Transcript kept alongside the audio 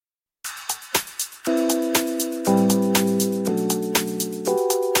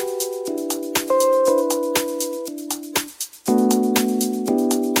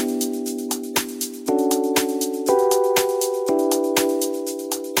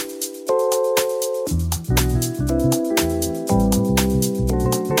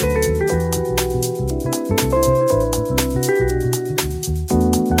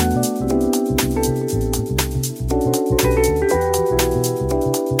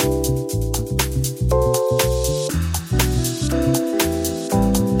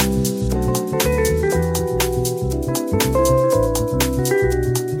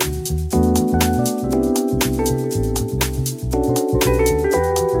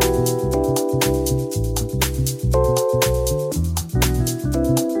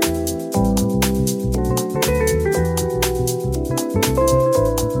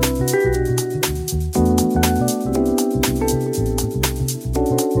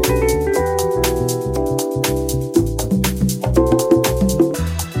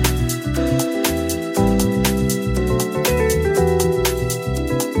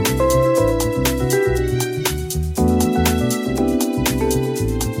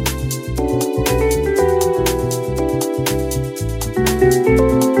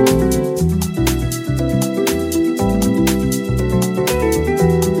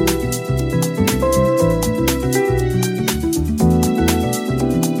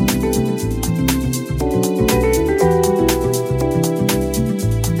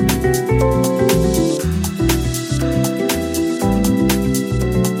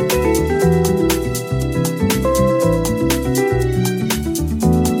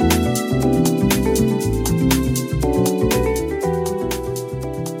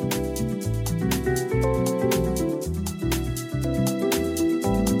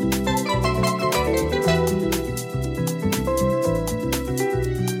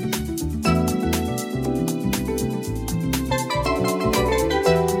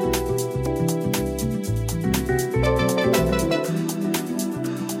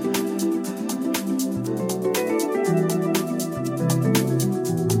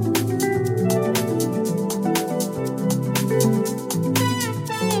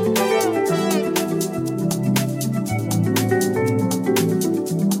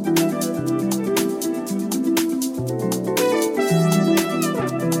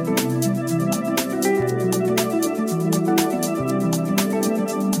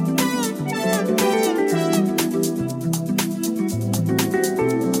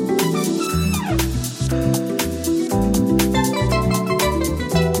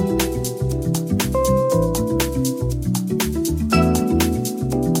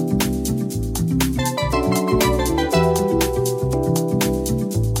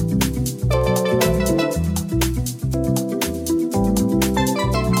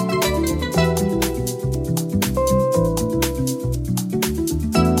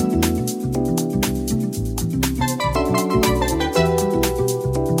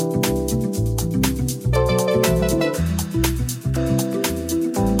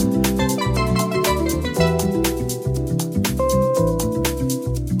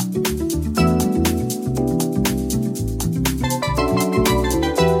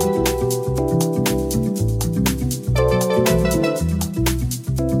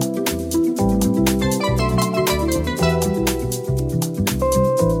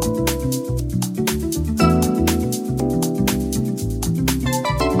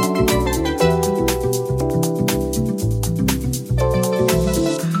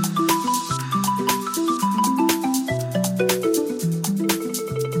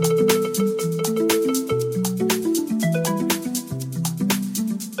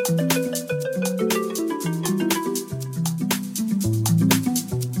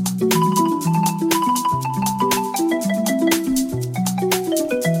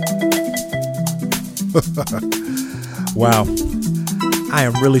Wow. I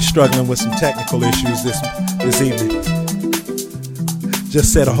am really struggling with some technical issues this evening.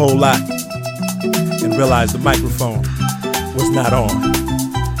 Just said a whole lot and realized the microphone was not on.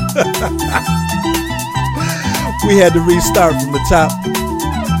 We had to restart from the top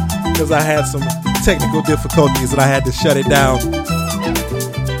because I had some technical difficulties and I had to shut it down.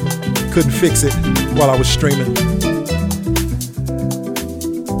 Couldn't fix it while I was streaming.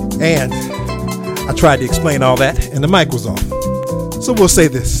 And I tried to explain all that and the mic was off. So we'll say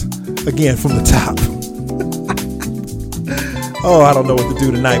this again from the top. Oh, I don't know what to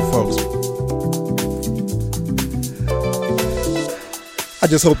do tonight, folks. I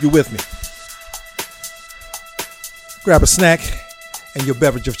just hope you're with me. Grab a snack and your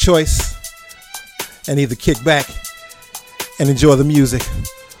beverage of choice and either kick back and enjoy the music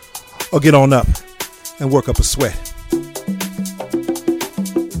or get on up and work up a sweat.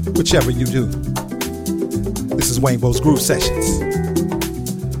 Whichever you do. This is Wayne's Groove Sessions.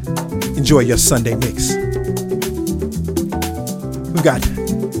 Enjoy your Sunday mix. We've got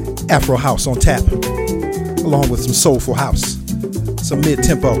Afro House on tap, along with some soulful house, some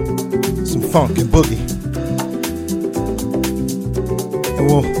mid-tempo, some funk and boogie. And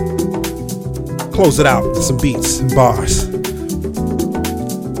we'll close it out with some beats and bars.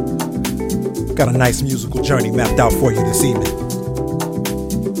 Got a nice musical journey mapped out for you this evening.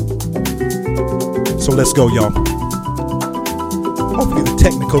 So let's go, y'all. Hopefully the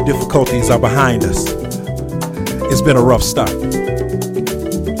technical difficulties are behind us. It's been a rough start.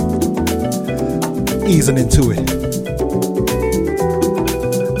 Easing into it.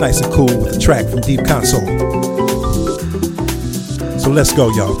 Nice and cool with the track from Deep Console. So let's go,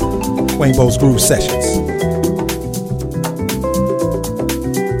 y'all. Wayne's Groove Sessions.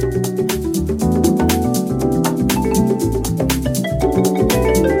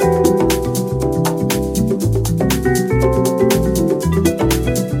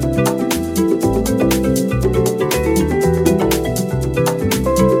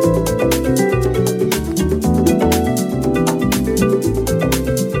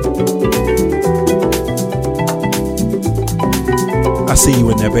 See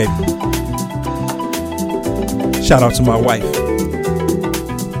you in there, baby. Shout out to my wife.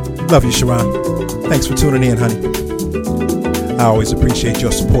 Love you, Sharon. Thanks for tuning in, honey. I always appreciate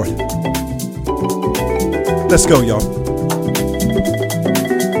your support. Let's go, y'all.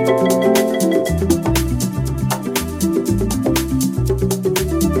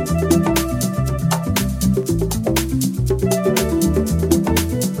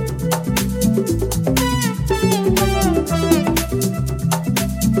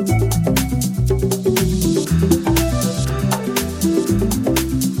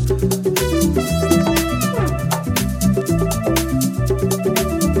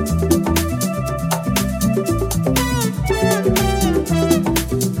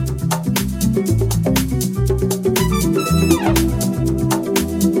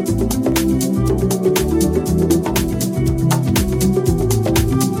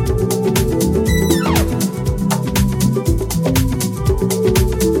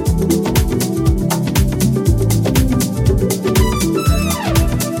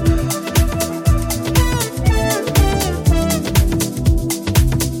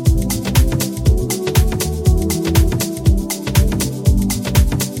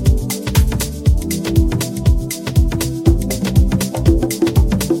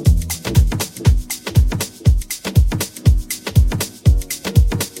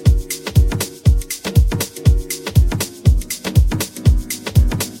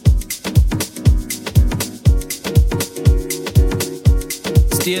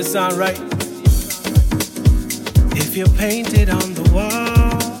 Still sound right if you paint it on the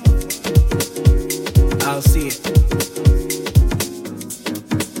wall. I'll see it.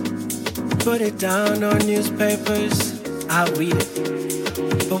 Put it down on newspapers, I'll read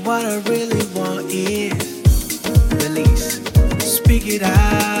it. But what I really want is release. Speak it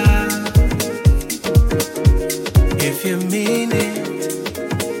out if you mean it.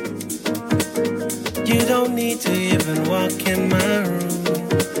 You don't need to even walk in my room.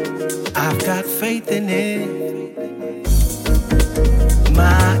 I've got faith in it.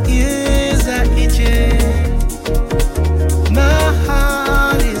 My ears are itching. My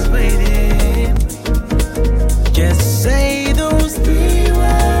heart is waiting. Just say those 3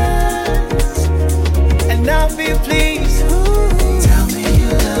 words and I'll be pleased. Ooh. Tell me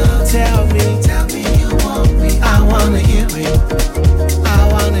you love. Tell me you want me. I wanna hear it. I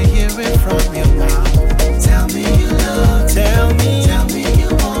wanna hear it from your mouth. Tell me you love. Tell me you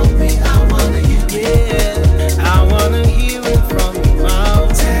want me. I wanna hear it. Yeah.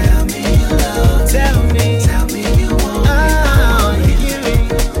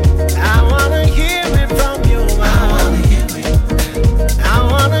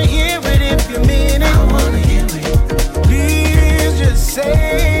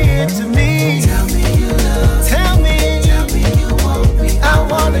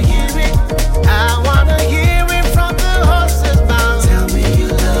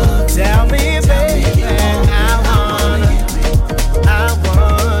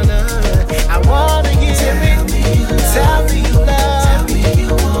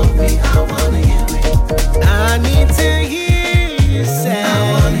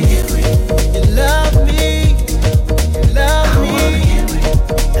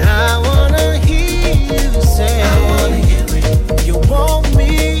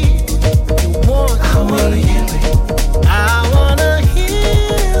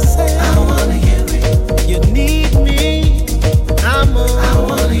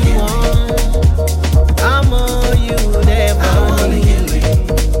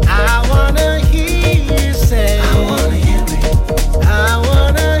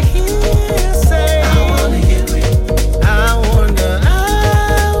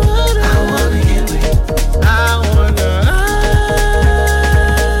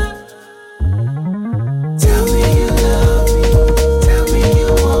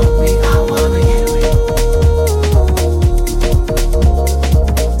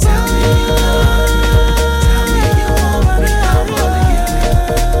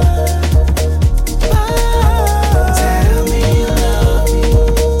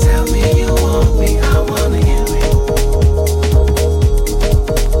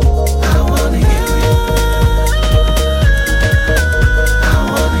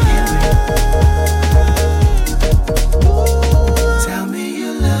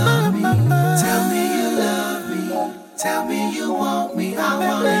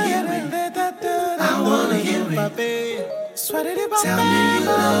 Tell me you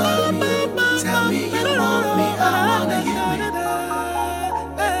love me. Tell me you want me. I wanna hear it.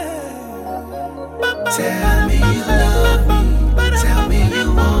 Tell me you love me. Tell me you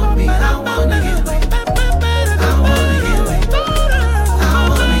want me. I wanna hear it. I wanna hear it. I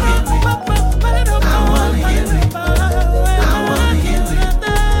wanna hear it. I wanna hear it. I wanna hear it.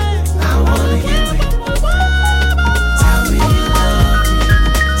 I wanna hear it. Tell me you love me.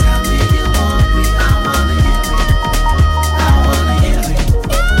 Tell me you want me. I wanna hear it. I wanna hear it.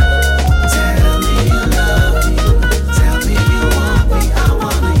 Tell me you love me. Tell me you want me. I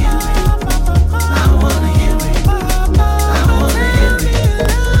wanna hear it. I wanna hear it.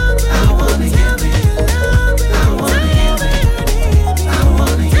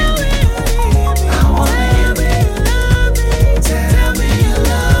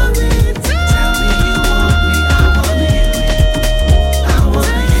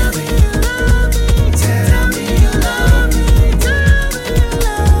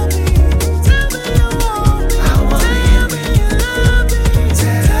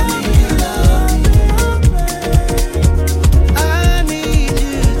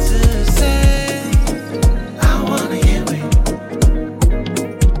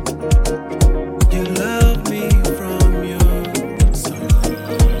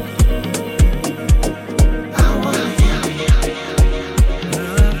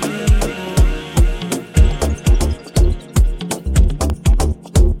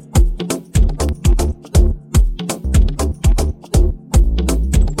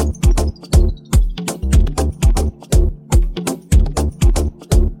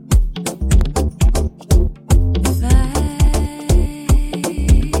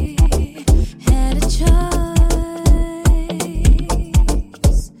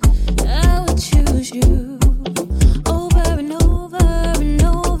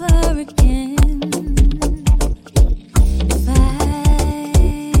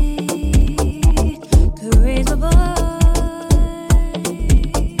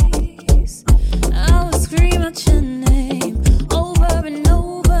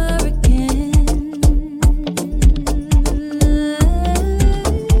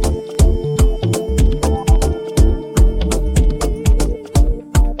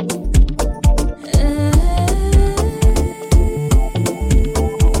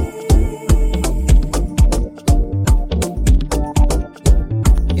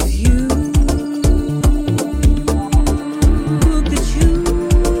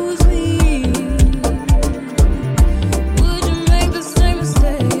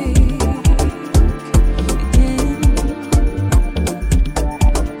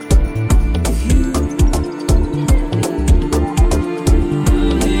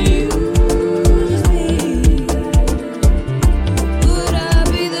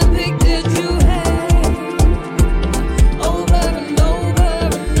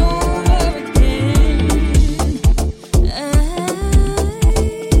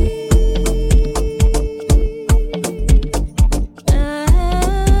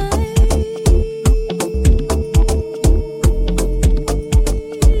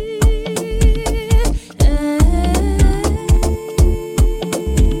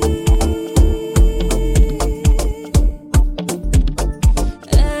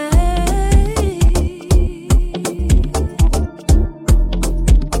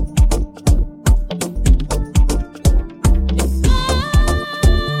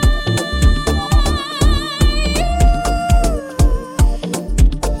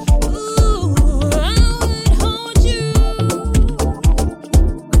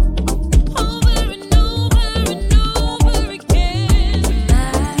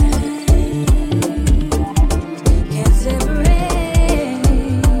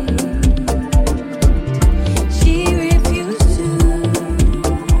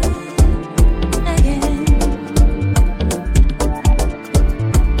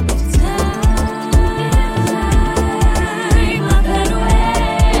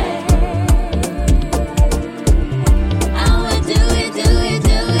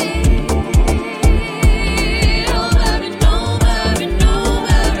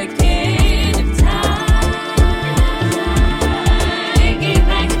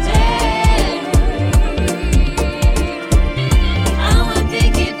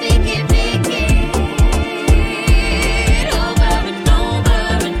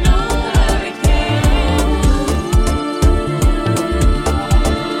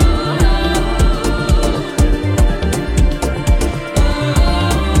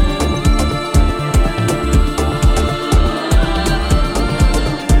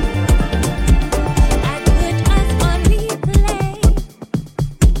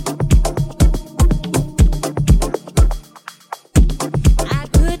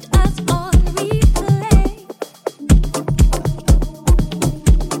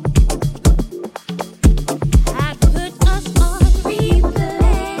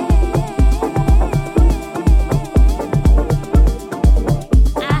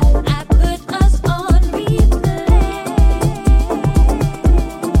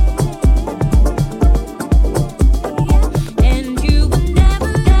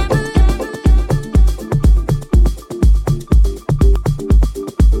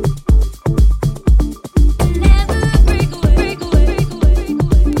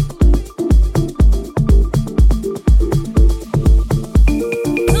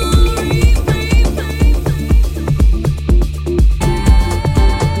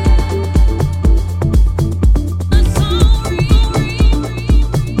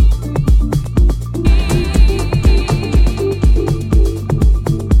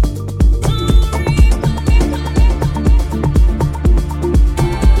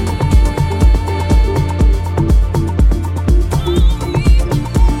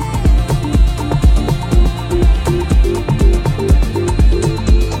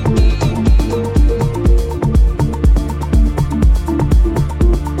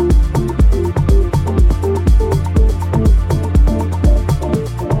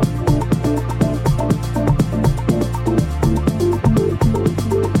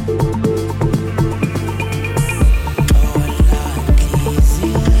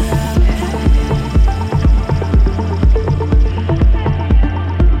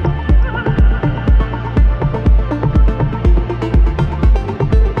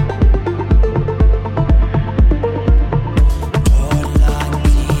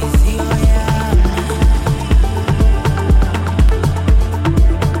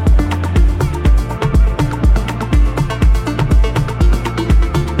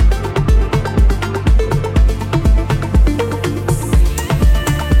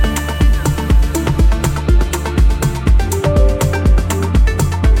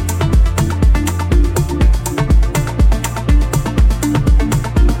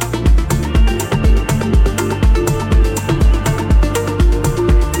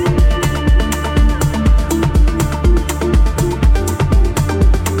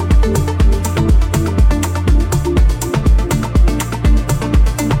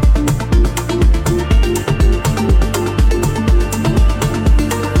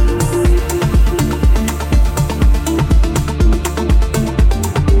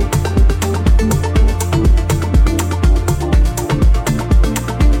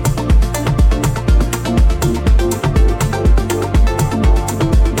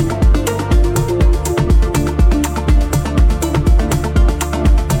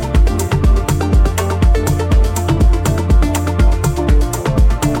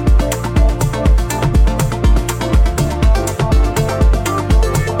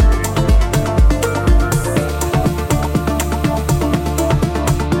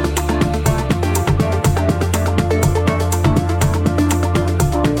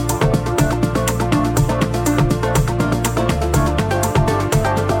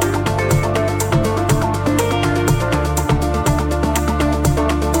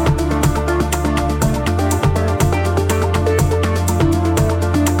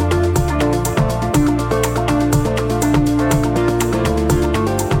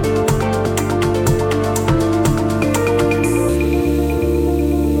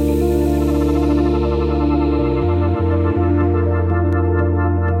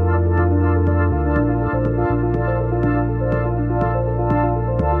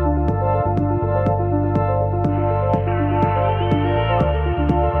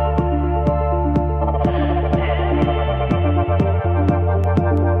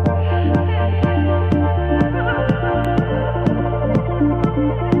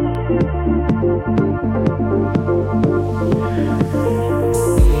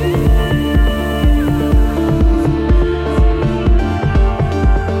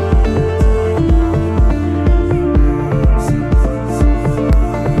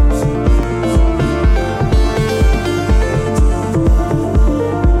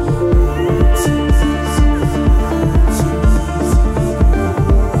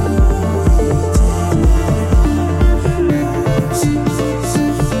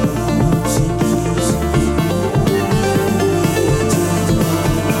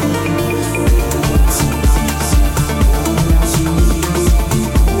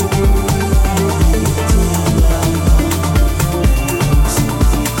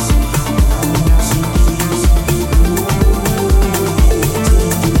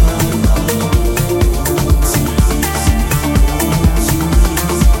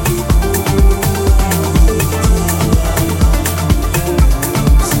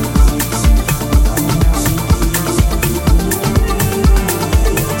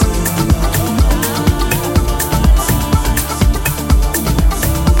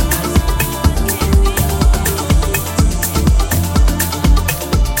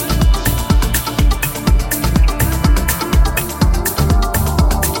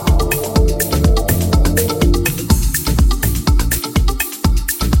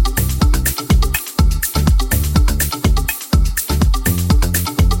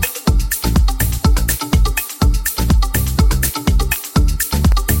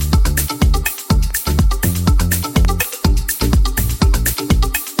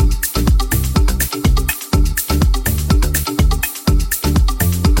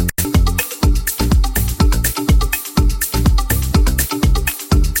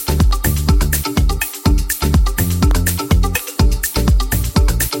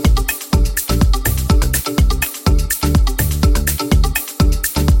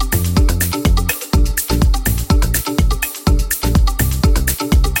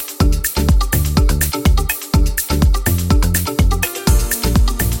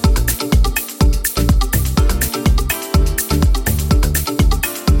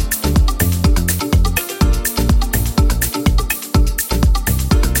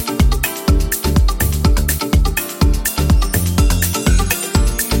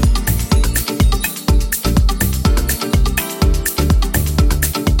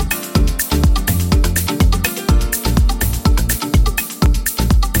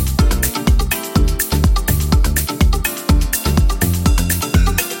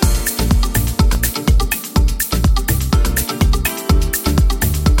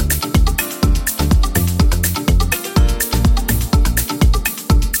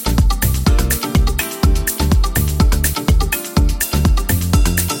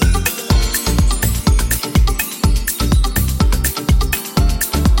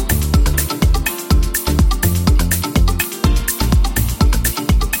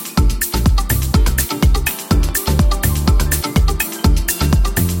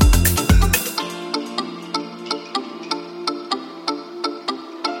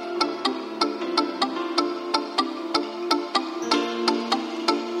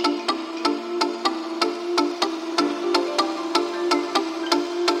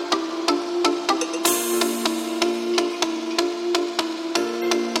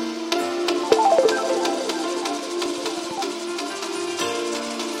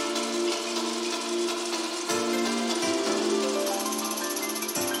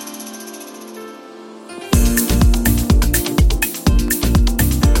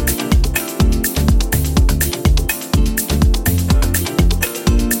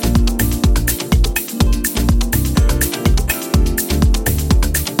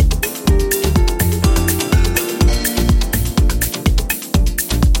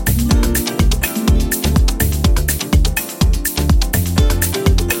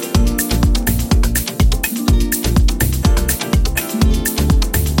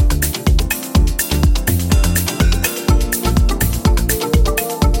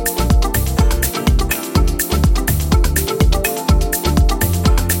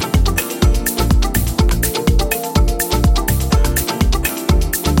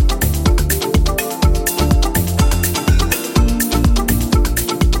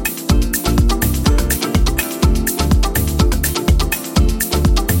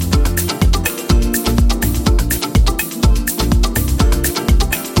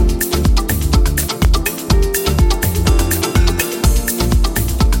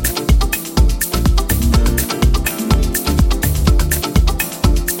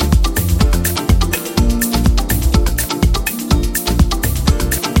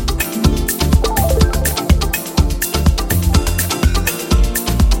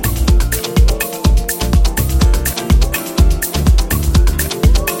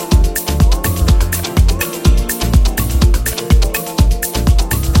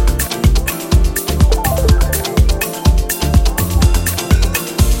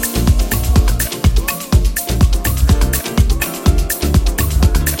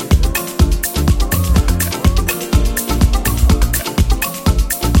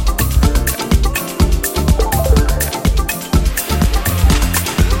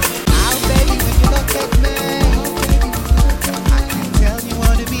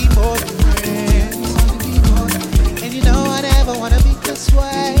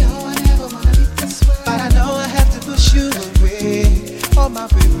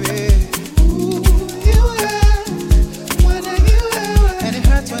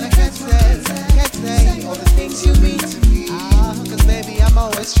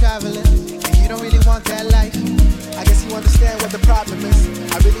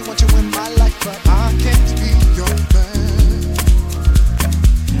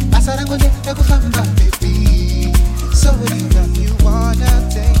 kugenda kufamba baby. So what you wanna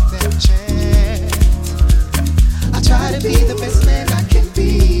take that chance? I try to be the best man I can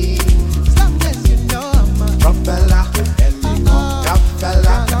be, as long as you know I'm a propeller, helicopter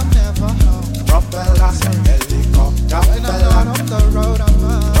fella. I'm never home. Propeller, helicopter fella. When I'm on the road, I'm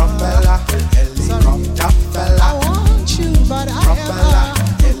a propeller, helicopter fella. I want you, but I propeller,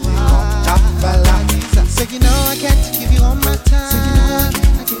 helicopter fella. So you know I can't give you all my time. So you know I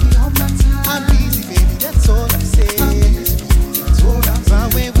can't give you all my time. I'm busy, baby, that's all you say. But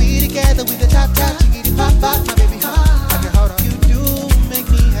when we together, we the top, chickity pop, pop, my baby, hold on. You do make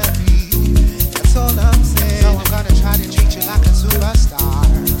me happy, that's all I'm saying. So I'm gonna try to treat you like a superstar,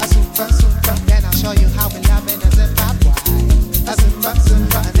 a super. Then I'll show you how we love it as in pop wine, a super.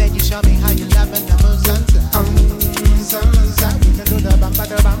 And then you show me how you love it, the moves on time. We can do the bamba,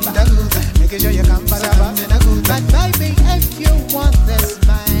 making sure you come for the bamba. But baby, if you want this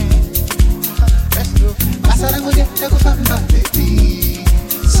man, let's do. I said I'm gonna go from my baby.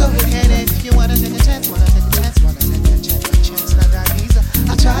 So and if you wanna take a chance, wanna take a chance, now that easy.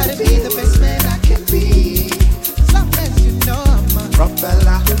 I try to be the best man I can be, as long as you know I'm a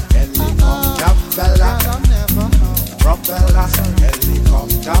propeller, helicopter fella. I'm never home. Propeller,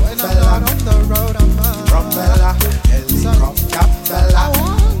 helicopter fella. When I'm on the road, I'm a propeller, helicopter fella. I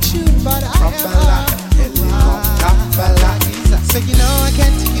want you, but I propeller, helicopter fella. So you know I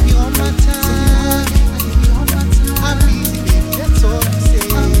can't give you all my time. I'm busy, baby, that's all I'm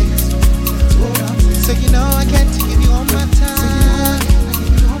saying. So you know I can't give you all my time.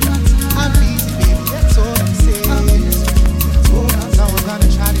 I'm busy, baby, that's all I'm saying. So I'm gonna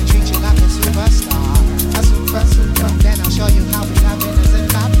try to treat you like a superstar, a super. Then I'll show you how we love it as in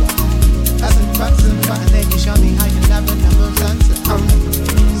pop wine, a super. And then you show me how you love it, the moves on time.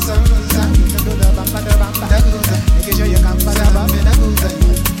 You can do the bumper, making sure you come for the bump in the goose.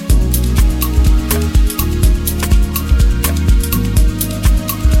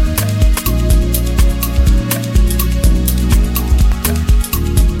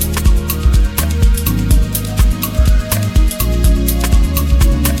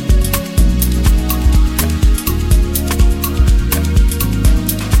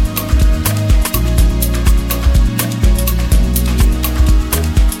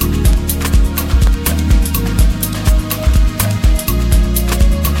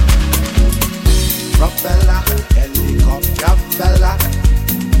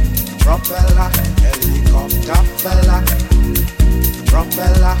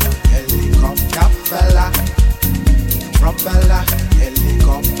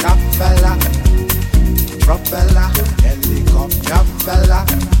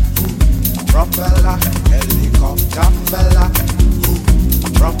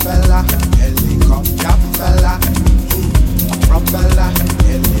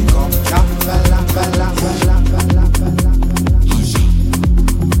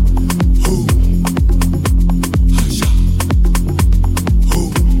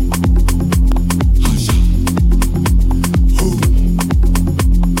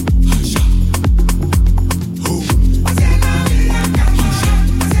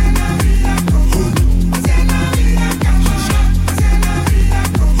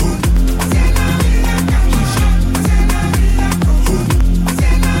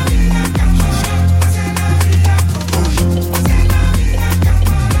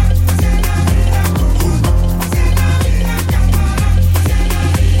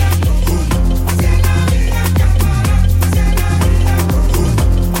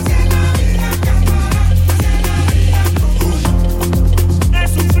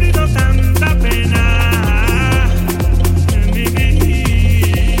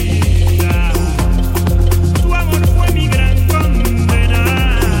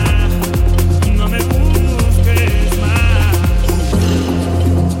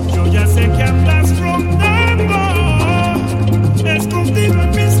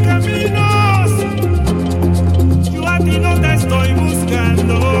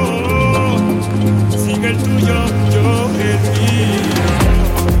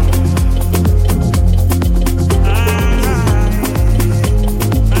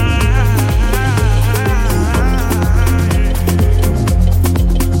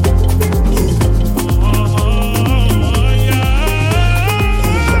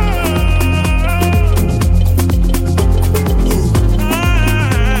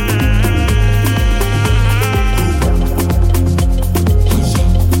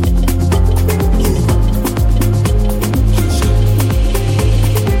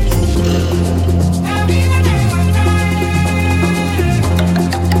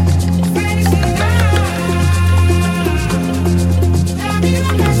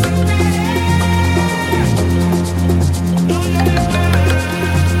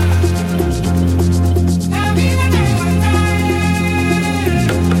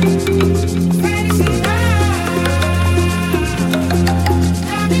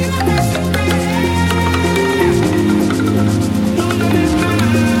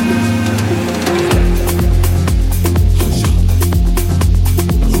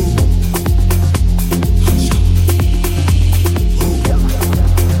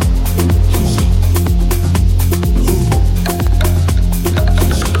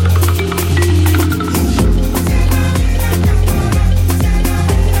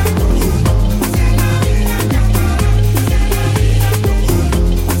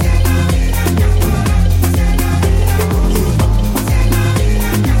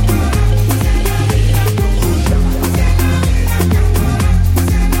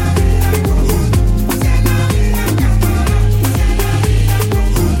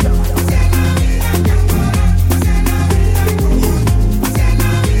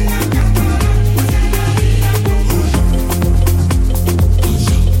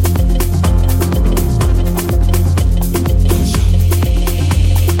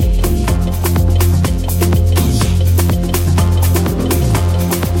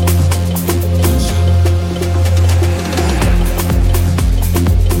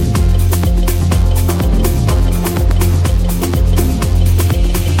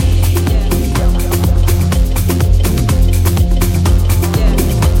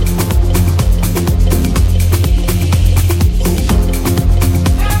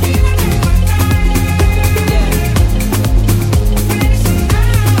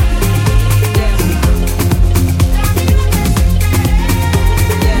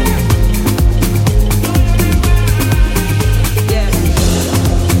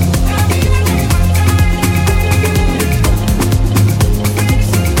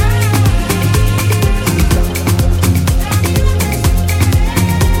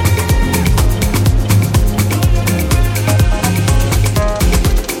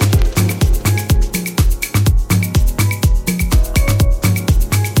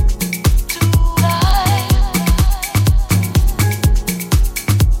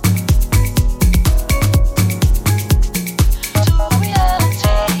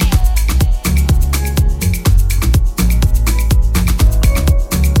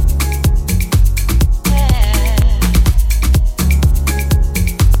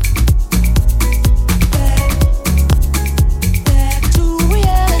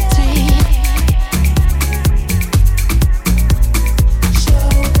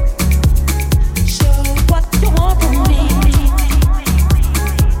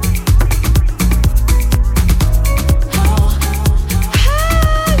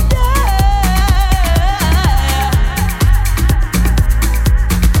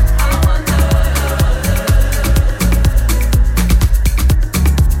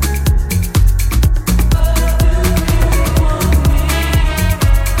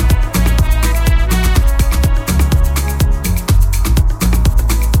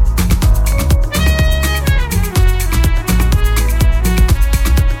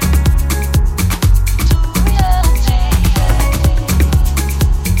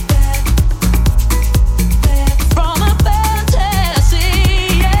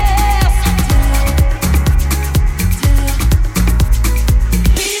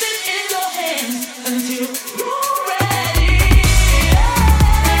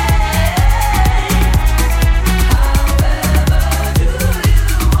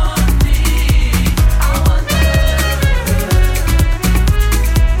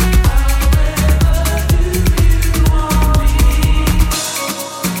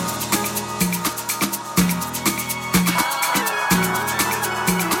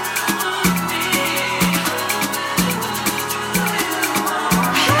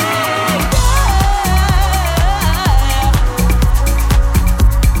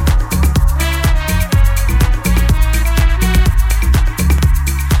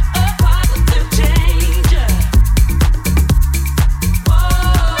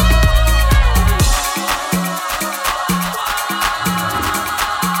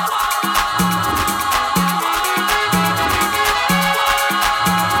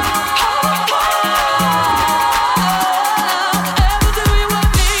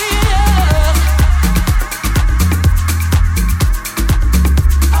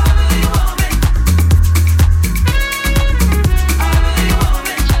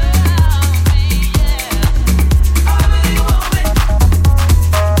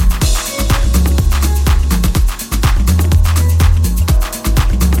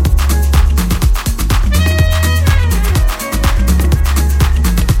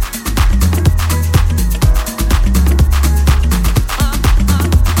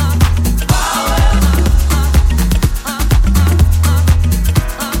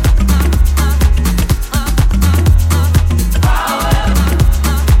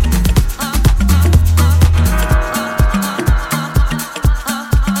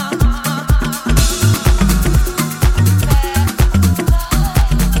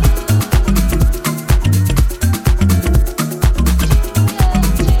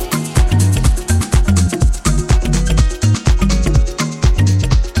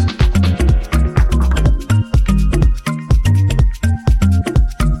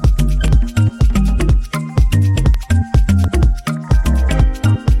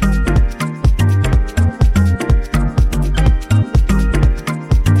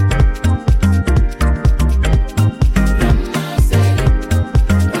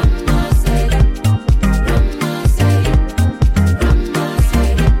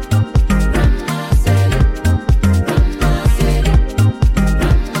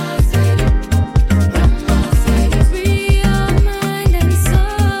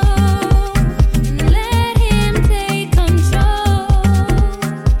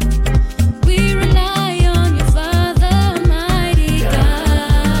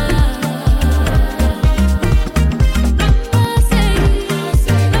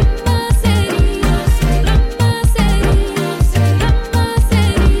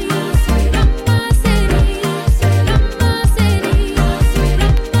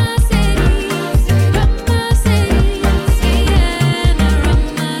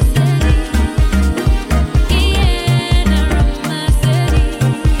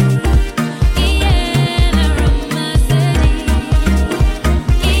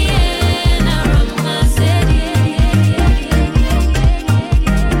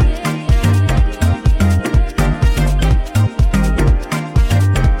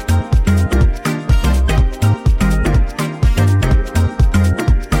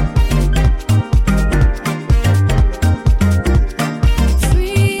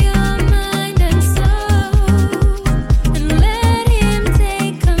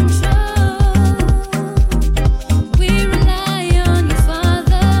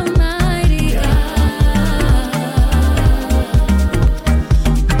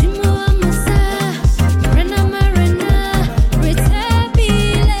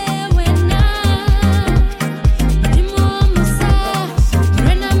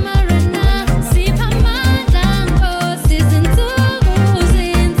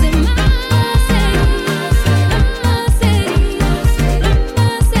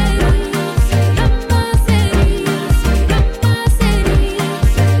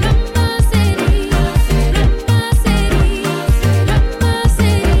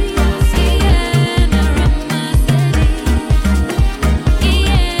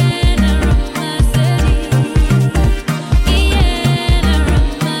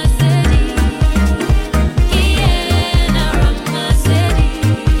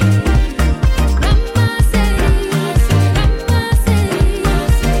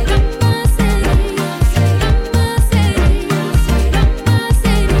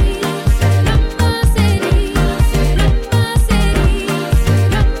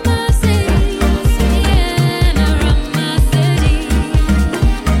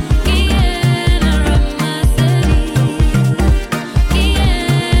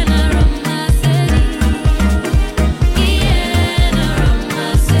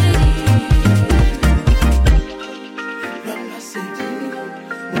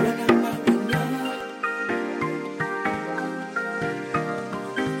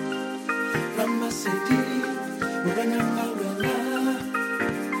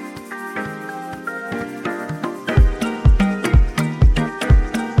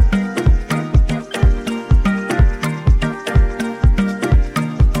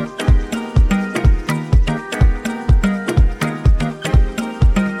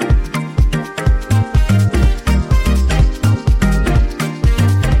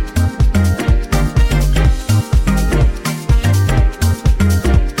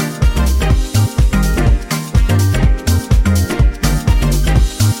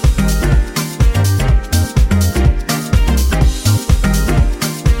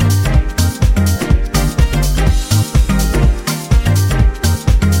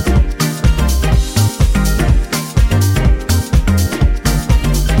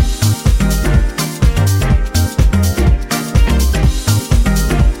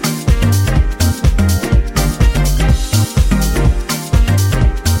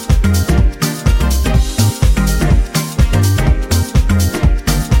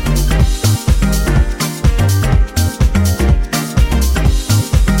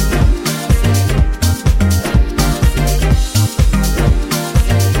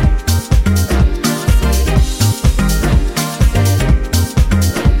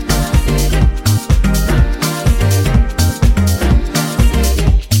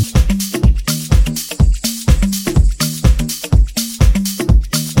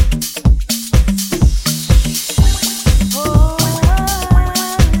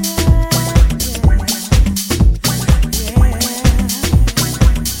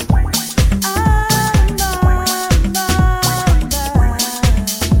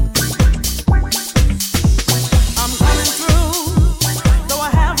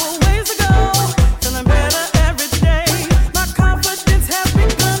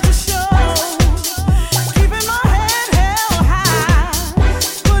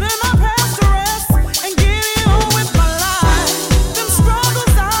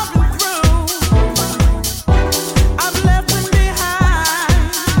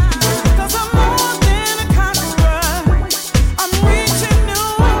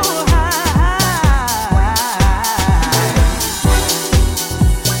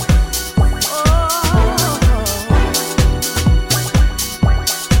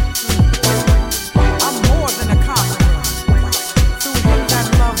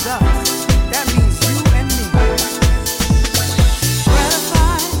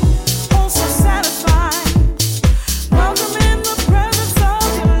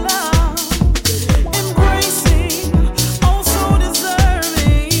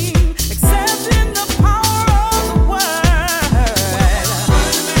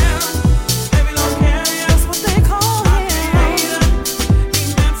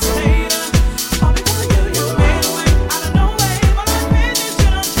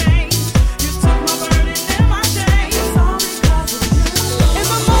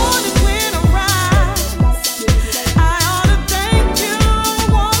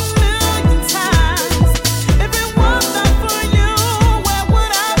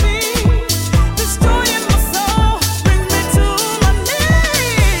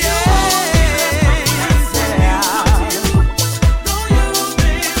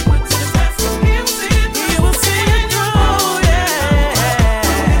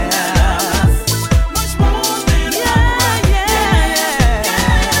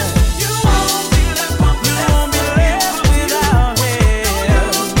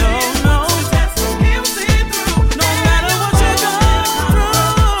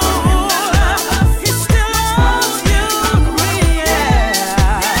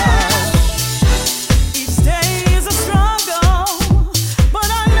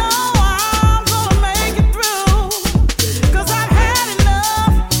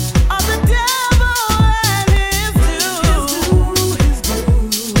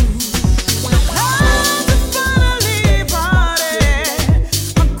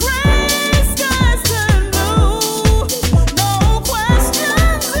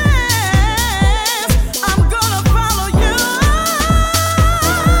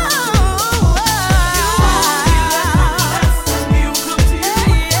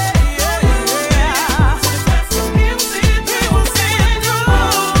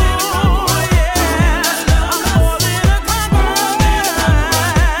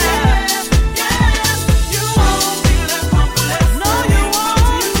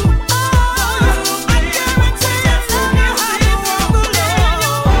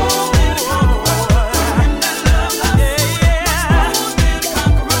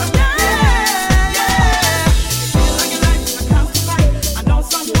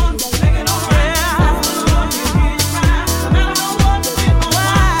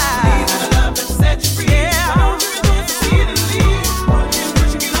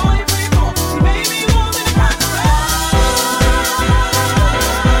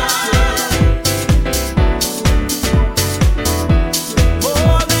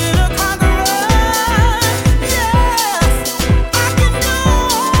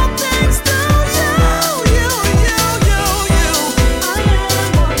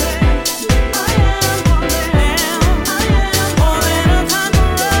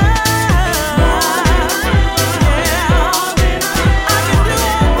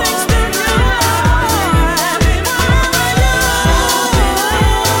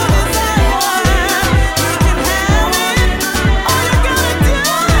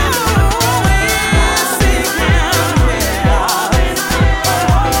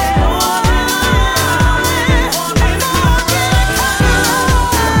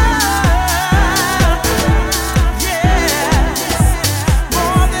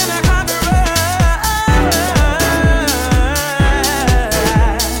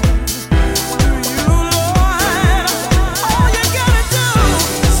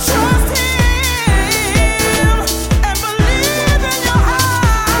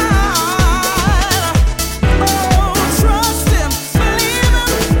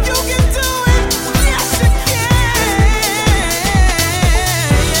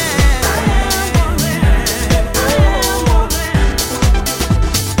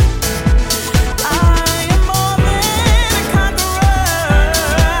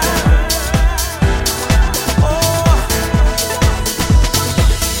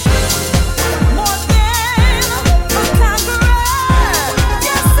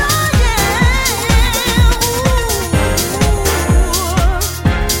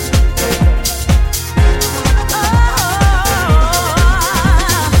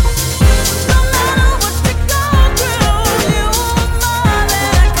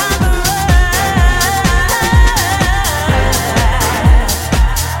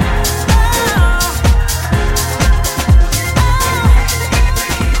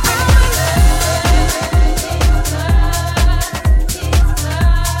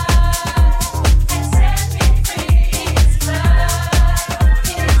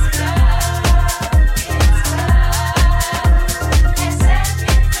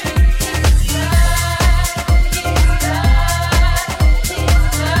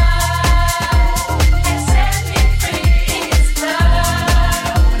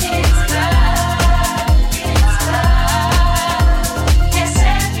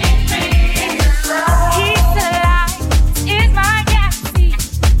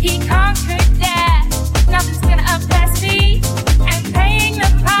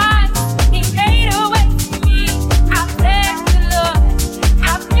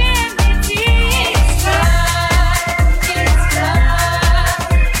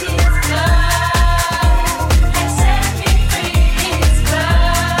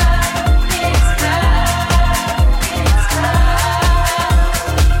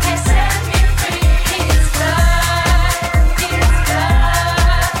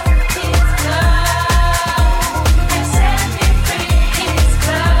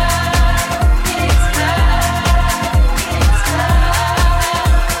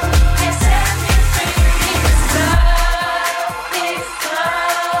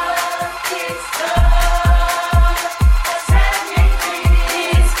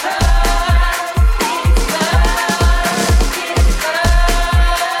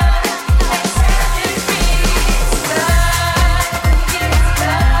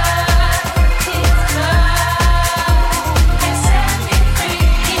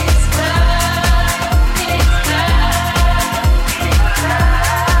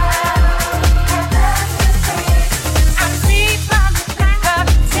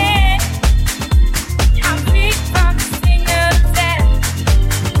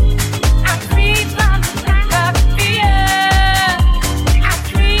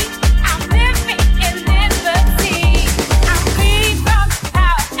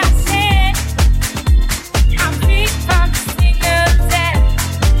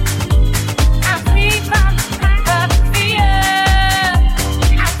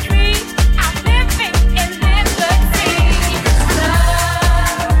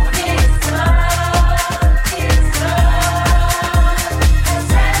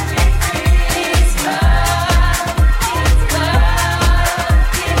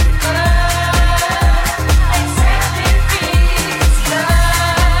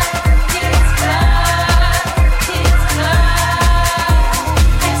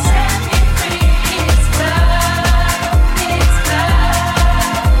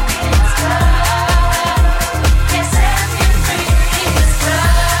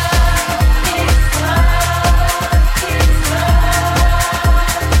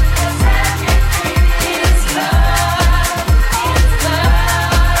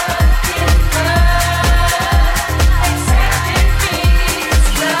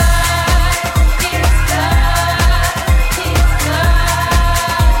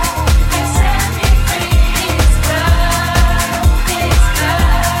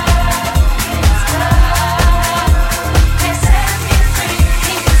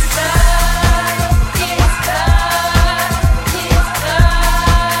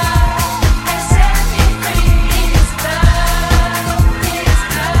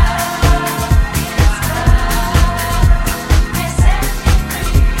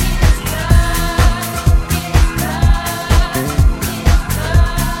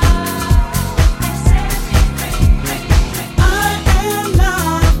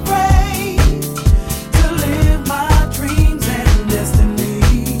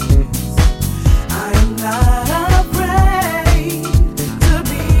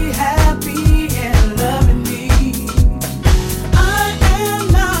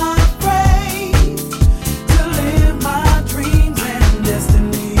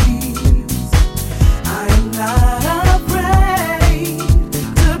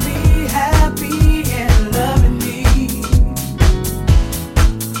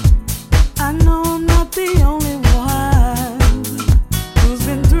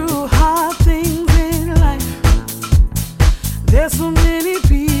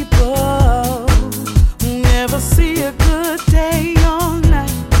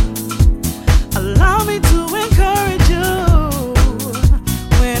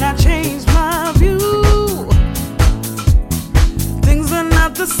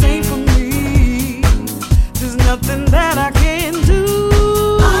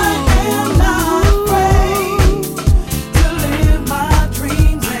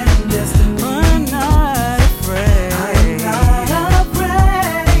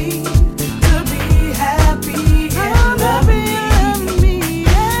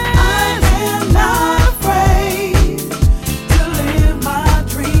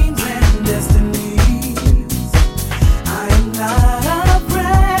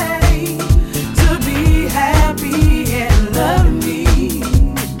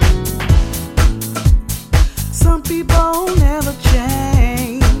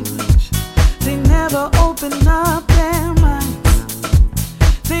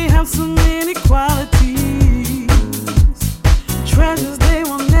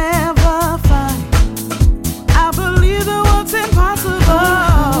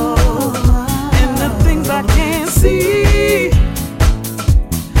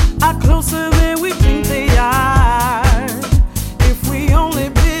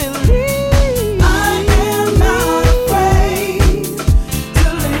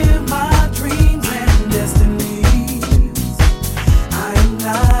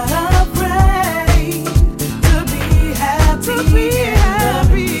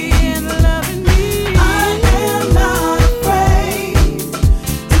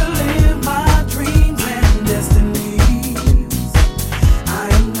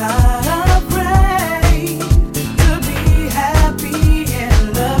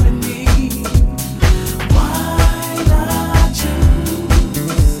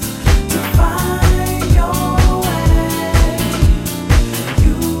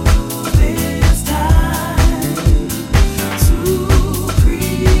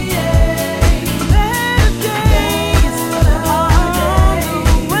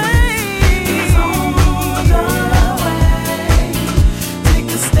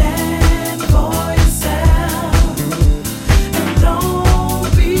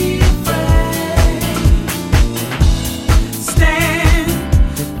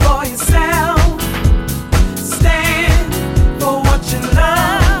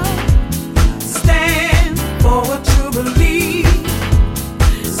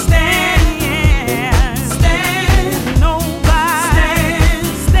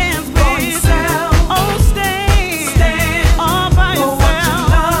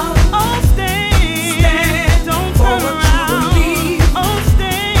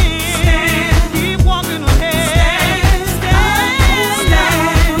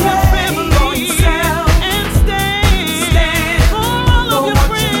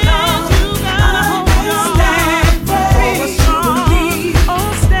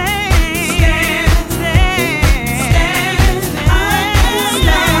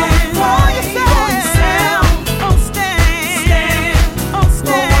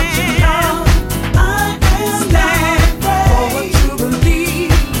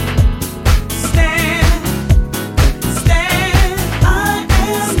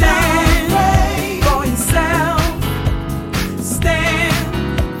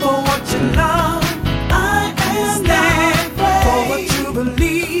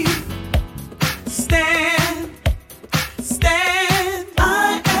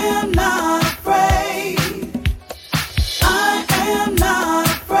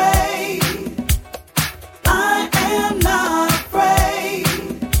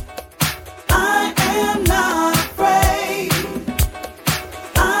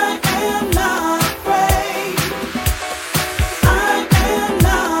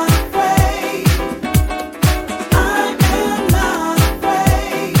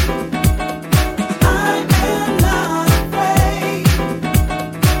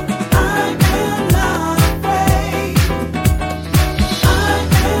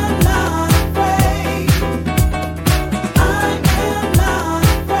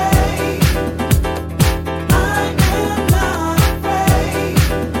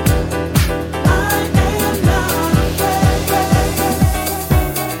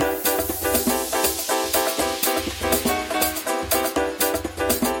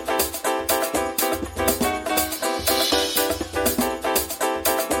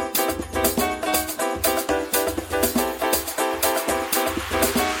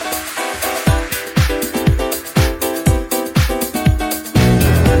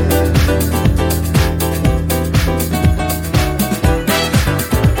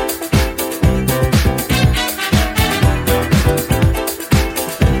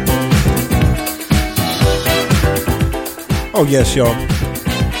 Oh yes, y'all.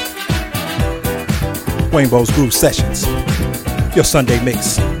 Rainbow's Groove Sessions, your Sunday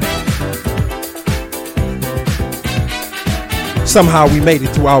mix. Somehow we made it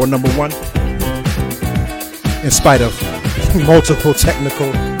through hour number 1, in spite of multiple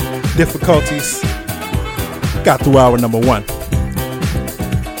technical difficulties. Got through hour number 1.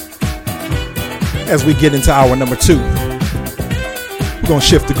 As we get into hour number 2, we're gonna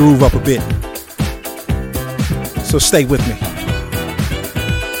shift the groove up a bit. So stay with me.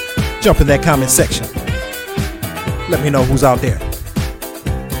 Jump in that comment section. Let me know who's out there.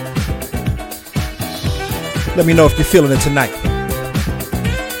 Let me know if you're feeling it tonight.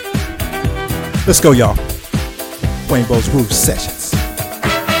 Let's go, y'all. Rainbow's Groove Sessions.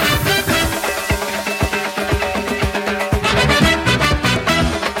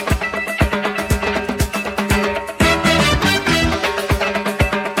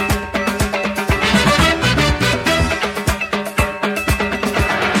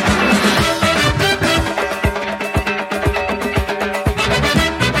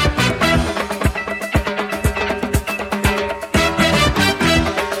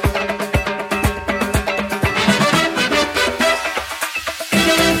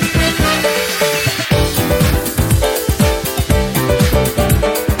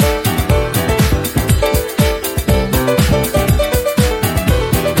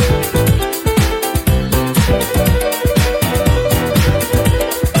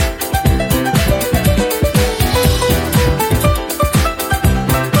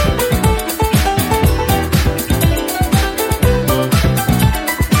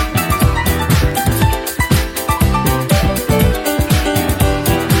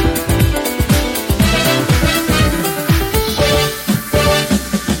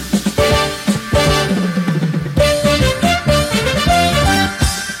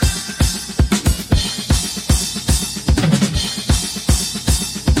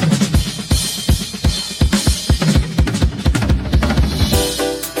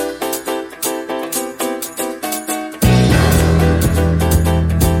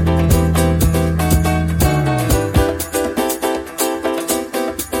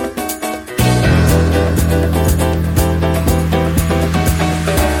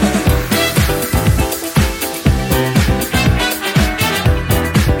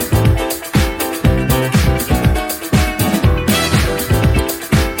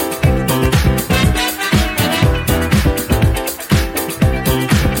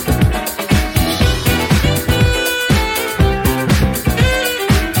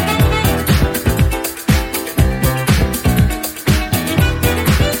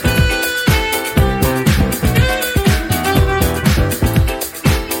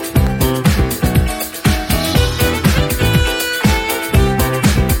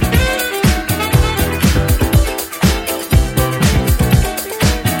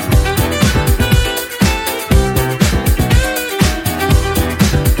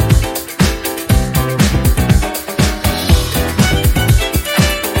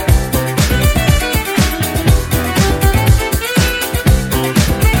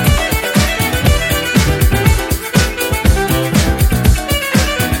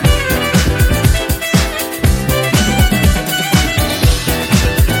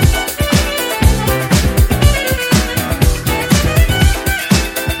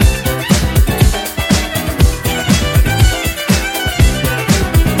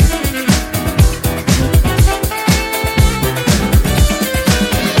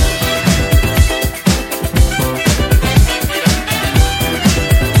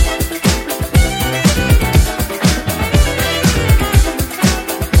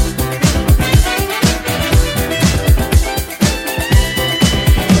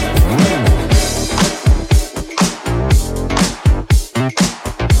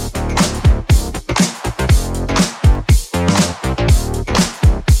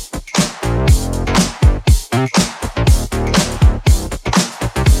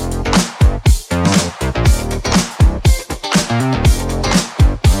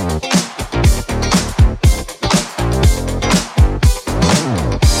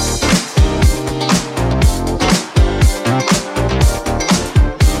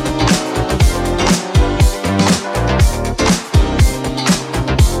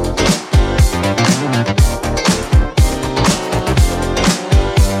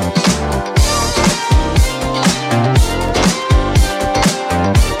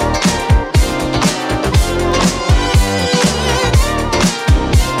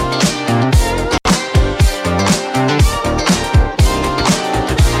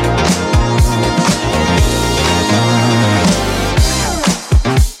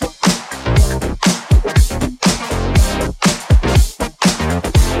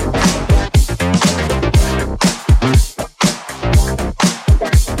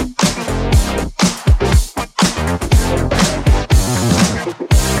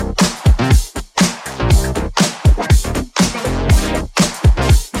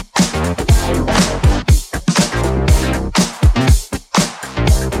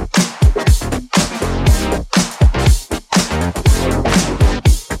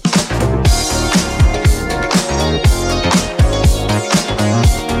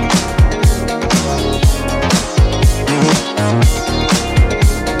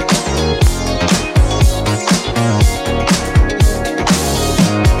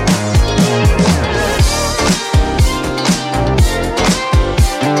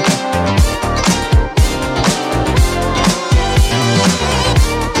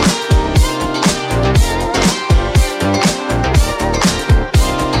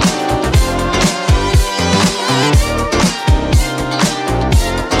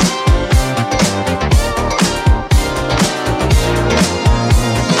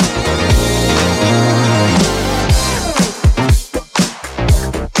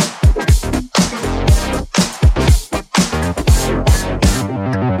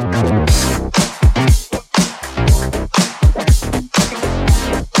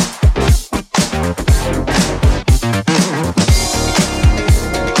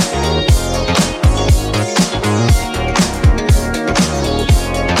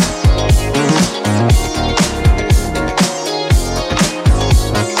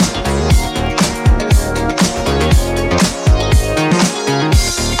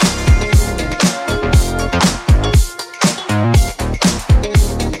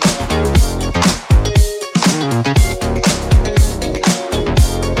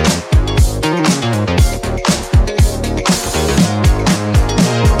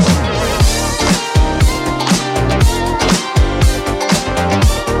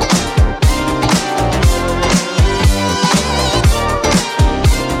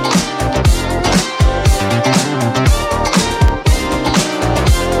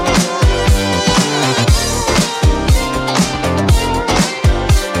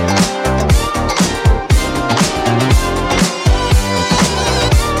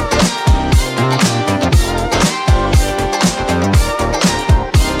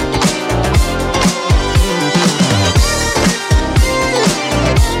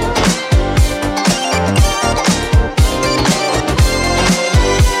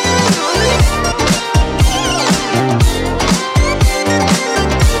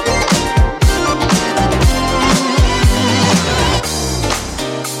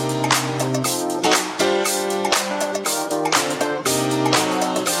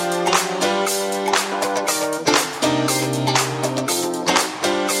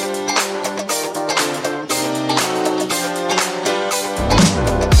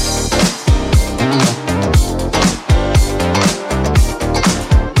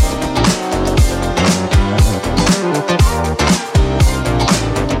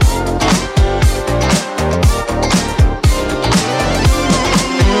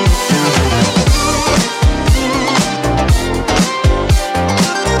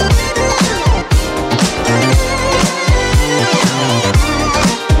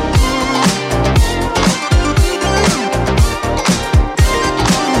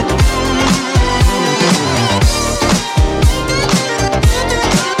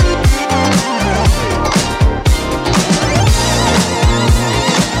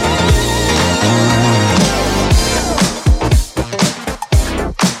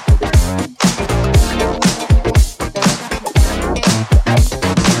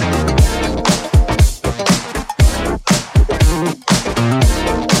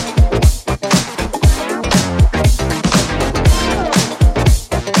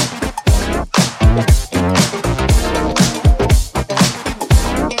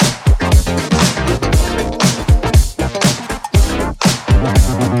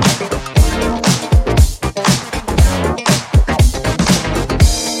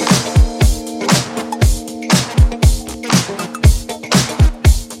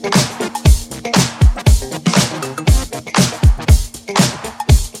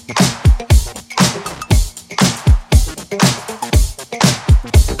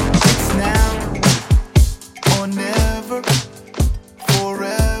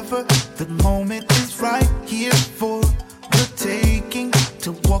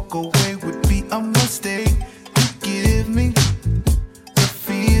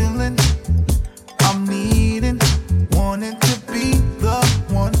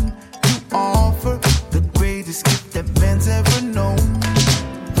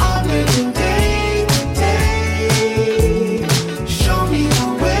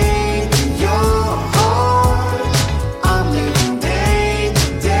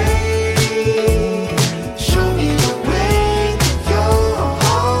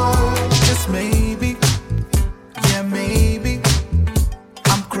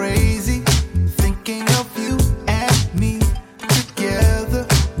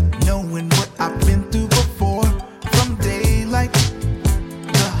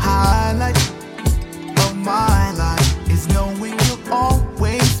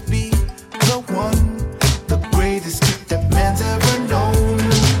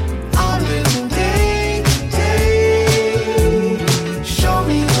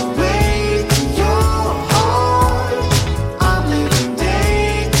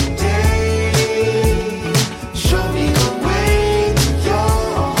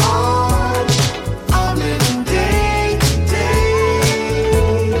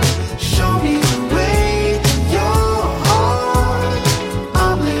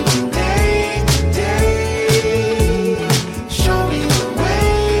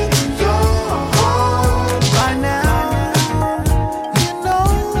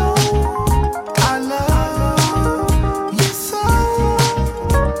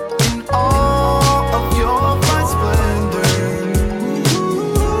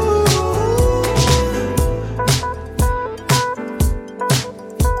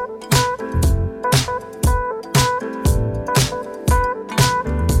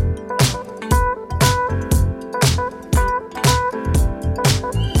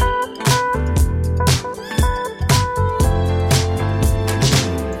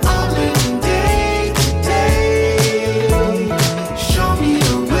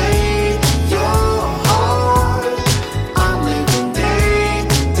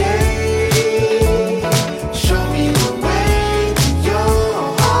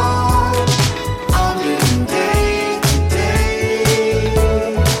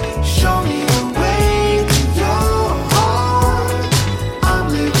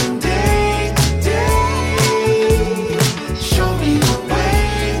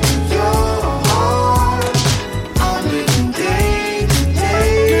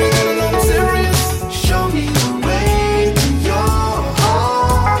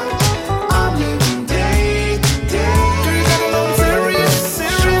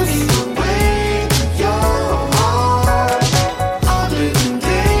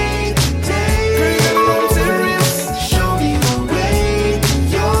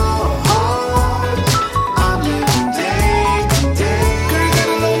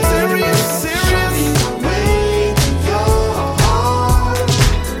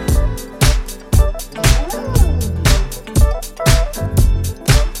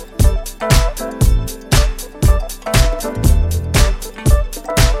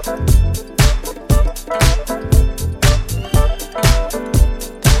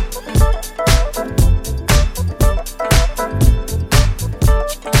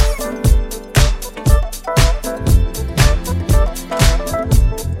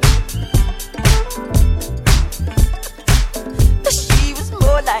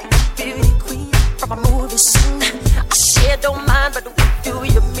 beauty queen from a movie scene. I sure don't mind, but what do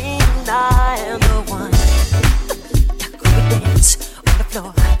you mean? I am the one who would dance on the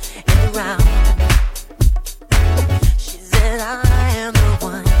floor and around. She said I am the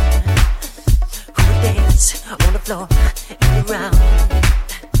one who would dance on the floor and around.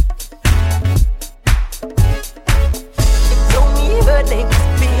 She told me her name was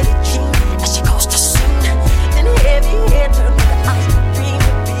Billie Jean as she goes to sing. Then heavy hair turned to ice cream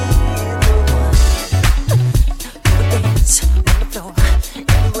to be the one who would dance on the floor and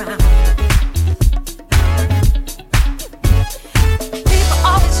around. People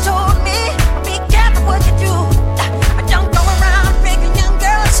always told me, be careful what you do. Don't go around breaking young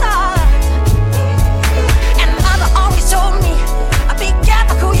girls' hearts. And mother always told me, be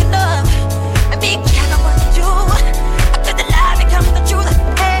careful who you love. And be careful what you do. Cause the lie becomes the truth.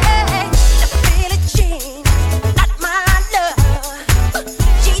 Hey, the Billie Jean, not my love.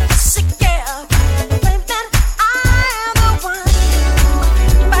 She just a girl, claims that I am the one.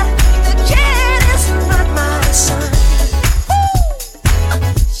 But the kid is not my son.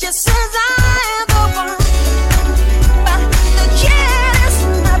 She says I am the one. But the kid is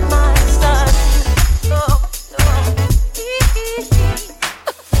not my son. No, no.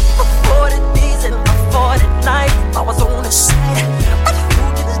 For 40 days and for 40 nights, I was on the side. But who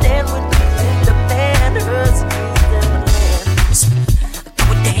can stand when the band hurts me in the lands? I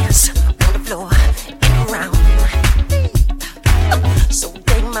would dance on the floor and around. So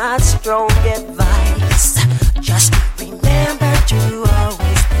take my strong advice. Just remember to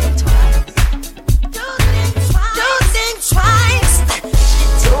always think twice. Don't think twice. She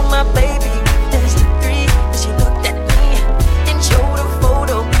told my baby there's the three. She looked at me and showed a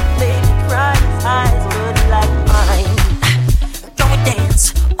photo, made me cry. His eyes were like mine. Go and dance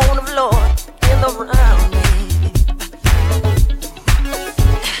on the floor and around me.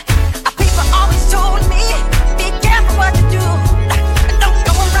 People always told me, be careful what you do. Don't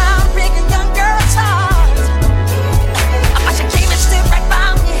go around breaking young girls' hearts. But she came and stood right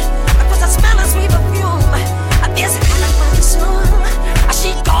by me. Because I smell a sweet perfume. This kind of soon. She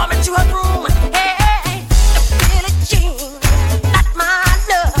called me to her room. Hey, the Billie Jean, not my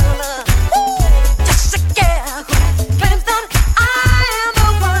love. Just a girl who claims that I am the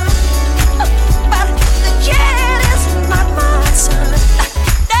one. But the kid is not my son.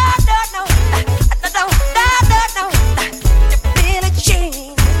 No, no, no, no, no, no, no. The Billie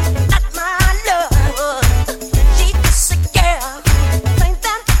Jean, not my love. She's just a girl who claims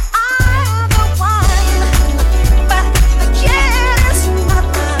that I am the one. But the kid is not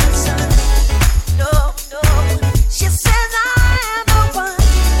my son. No, no. She says I am the one.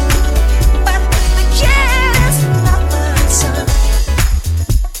 But the kid is not my son.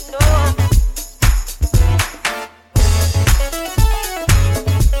 No.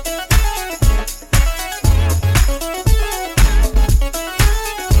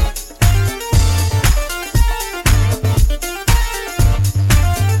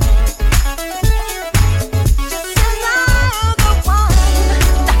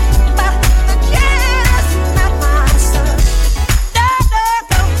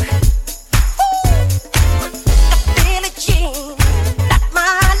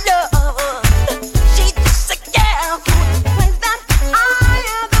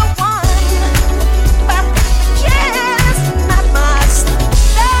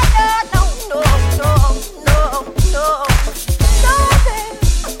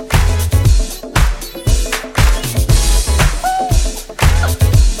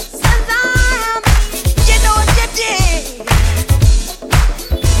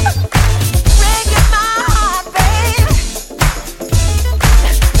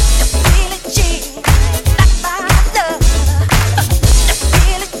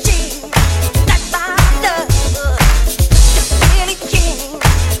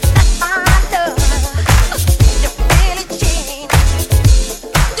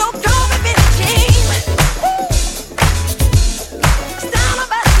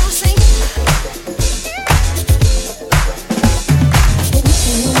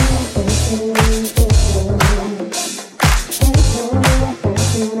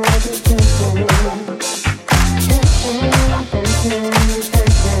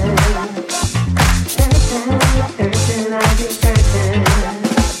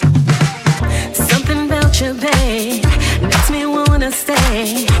 Something about you, babe, makes me wanna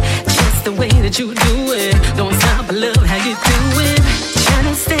stay. Just the way that you do it, don't stop, I love how you do it. Trying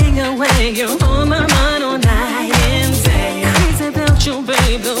to stay away, you're on my mind all night and day. Crazy about you,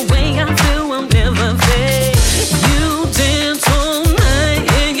 babe, the way I feel will never fade. You dance all night,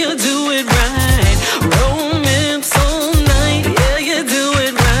 yeah, you do it right. Romance all night, yeah, you do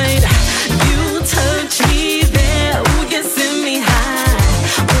it right.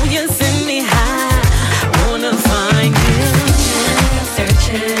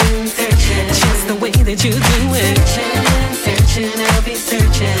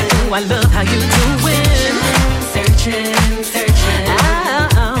 Oh, I love how you do it. Searching, searching.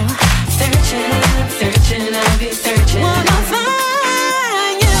 Oh, searching, searching. I'll be searching. Wanna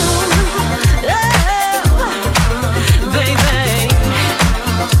find you, oh, baby.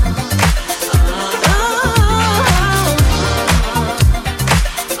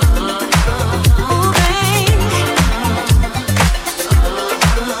 Oh, baby.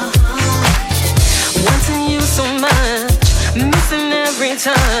 Wanting you so much, missing every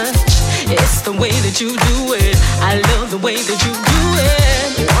time. It's the way that you do it. I love the way that you do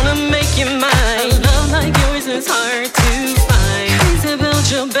it. Wanna make you mine. Love like yours is hard to find. Crazy about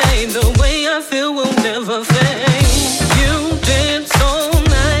you, babe. The way I feel will never fade. You dance all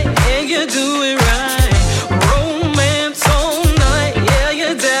night, and you do it right. Romance all night, yeah,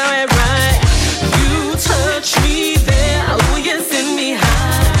 you do it right. You touch me there, oh, you send me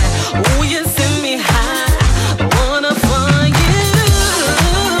high. Oh, you send me high. I wanna find you.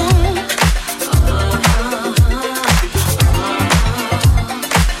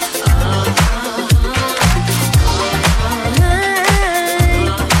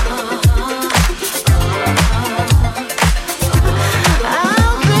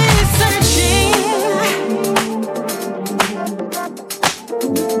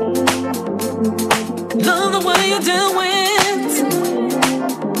 Love the way you do it.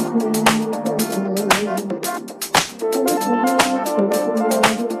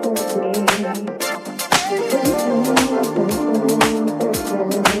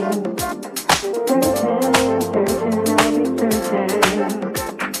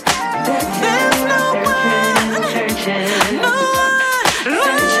 There's no one, no one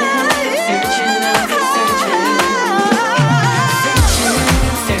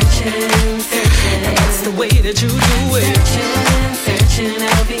it's the way that you do it. Searching,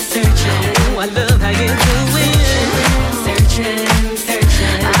 I'll be searching. Oh, I love how you do it. Searching,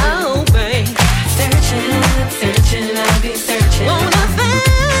 searching. Oh, babe. Searching, I'll be searching. Wanna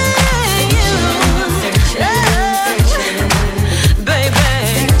find you. Searching, baby.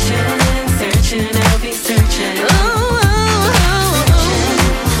 Searching, I'll be searching.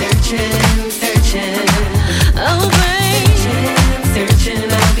 Searching. Oh, babe.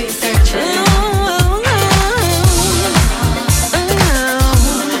 Searching, I'll be searching.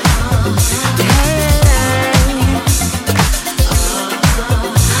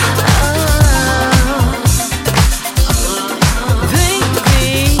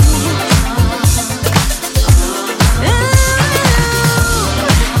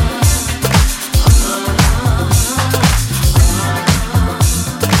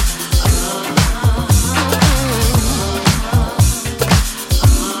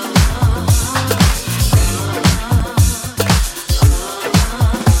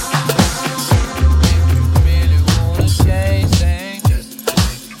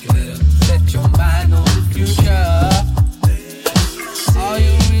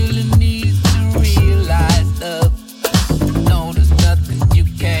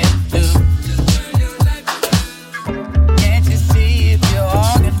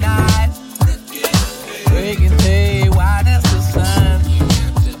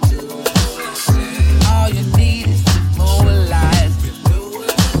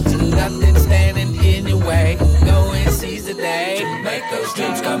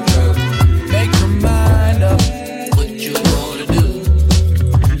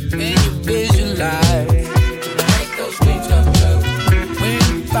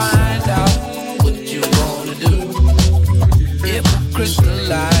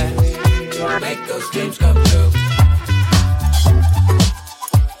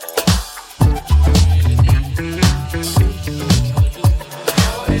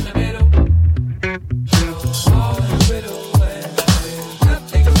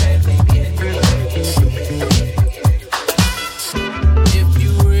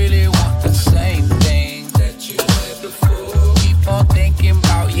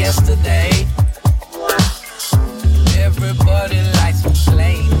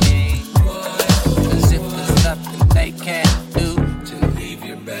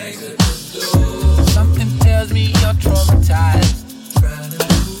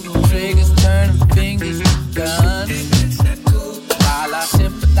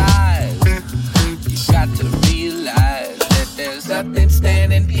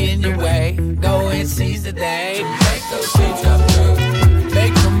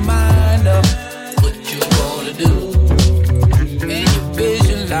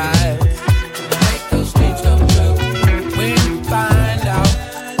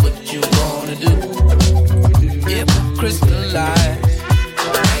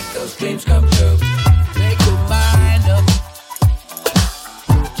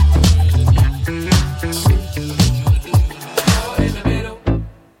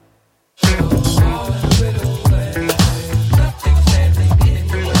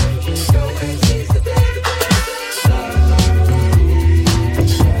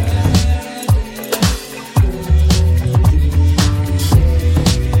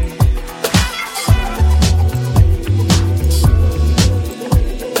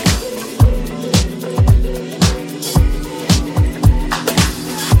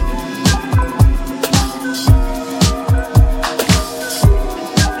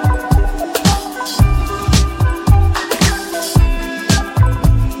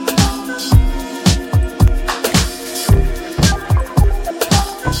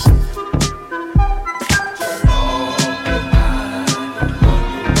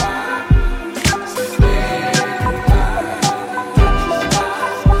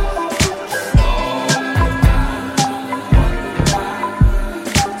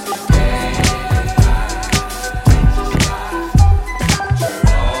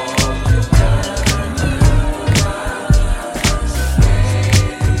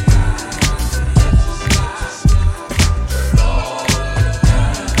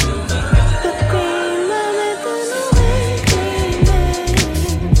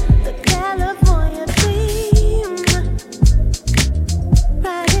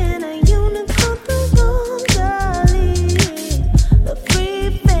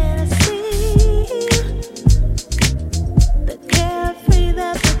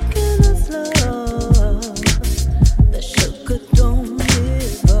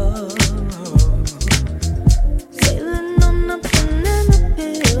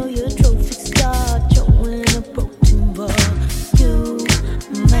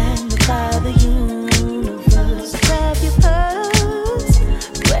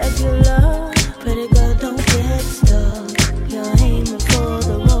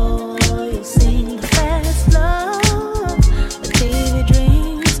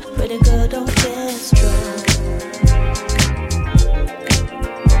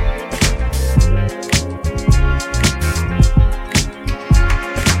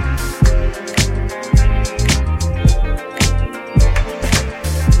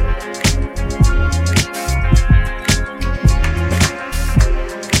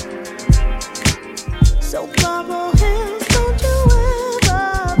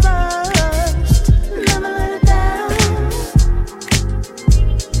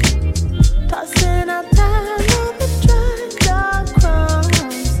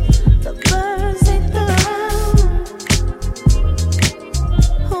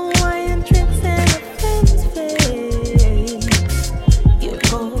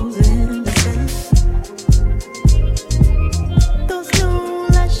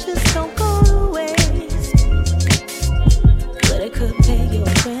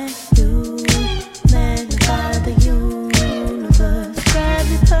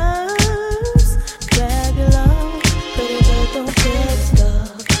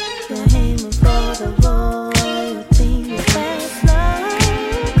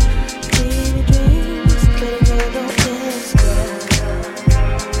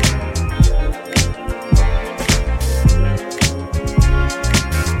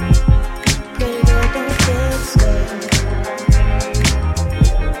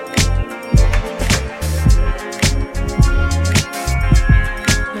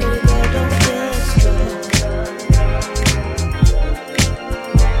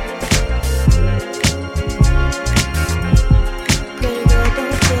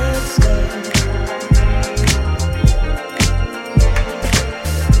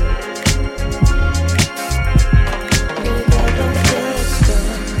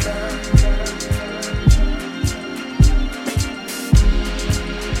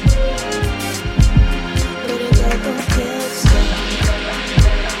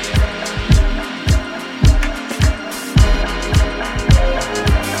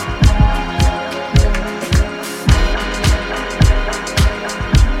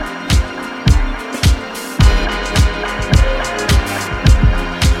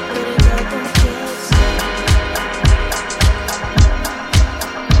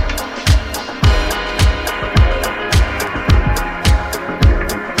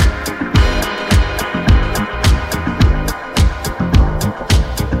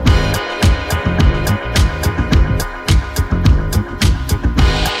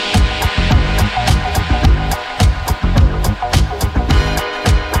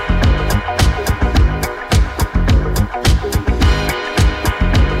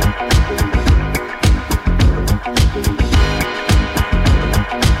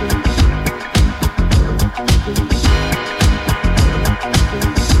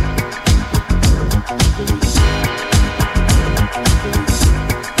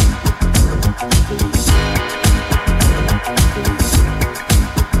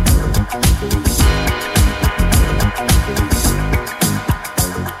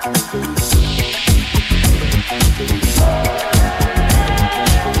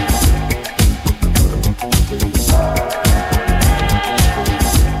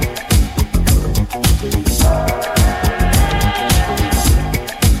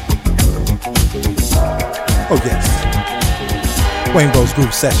 Oh yes, Wayne's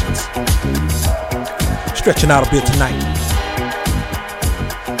Groove Sessions. Stretching out a bit tonight.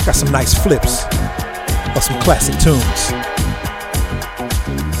 Got some nice flips of some classic tunes.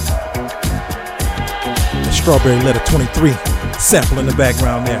 The Strawberry Letter 23 sample in the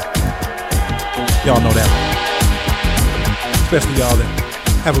background there. Y'all know that one. Especially y'all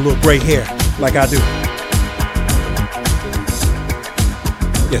that have a little gray hair like I do.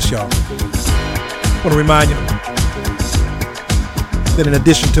 Yes, y'all. I want to remind you that in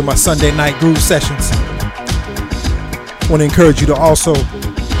addition to my Sunday night groove sessions, I want to encourage you to also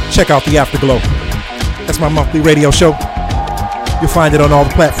check out the Afterglow. That's my monthly radio show. You'll find it on all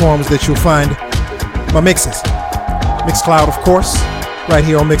the platforms that you'll find my mixes. Mixcloud, of course, right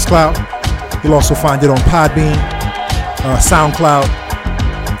here on Mixcloud. You'll also find it on Podbean, SoundCloud,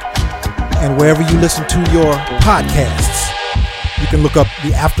 and wherever you listen to your podcasts. You can look up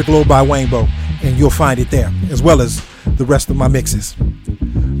the Afterglow by Wayne-Bo, and you'll find it there, as well as the rest of my mixes,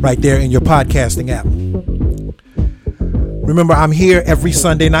 right there in your podcasting app. Remember, I'm here every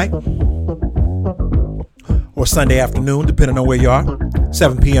Sunday night, or Sunday afternoon, depending on where you are,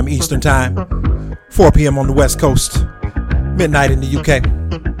 7 p.m. Eastern Time, 4 p.m. on the West Coast, midnight in the UK.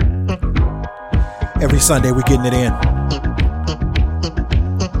 Every Sunday, we're getting it in.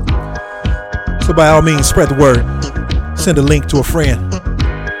 So by all means, spread the word. Send a link to a friend.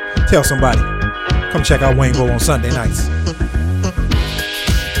 Tell somebody. Come check out Wayne-Bo on Sunday nights.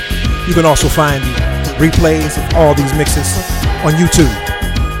 You can also find the replays of all these mixes on YouTube.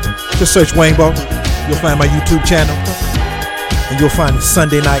 Just search Wayne-Bo. You'll find my YouTube channel. And you'll find the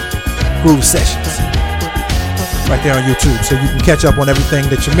Sunday Night Groove Sessions right there on YouTube. So you can catch up on everything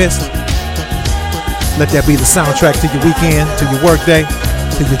that you missed. Let that be the soundtrack to your weekend, to your work day,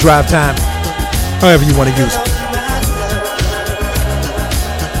 to your drive time, however you want to use it.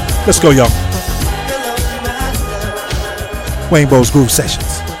 Let's go, y'all. Wayne-Bo's Groove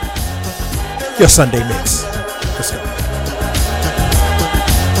Sessions. Your Sunday mix. Let's go.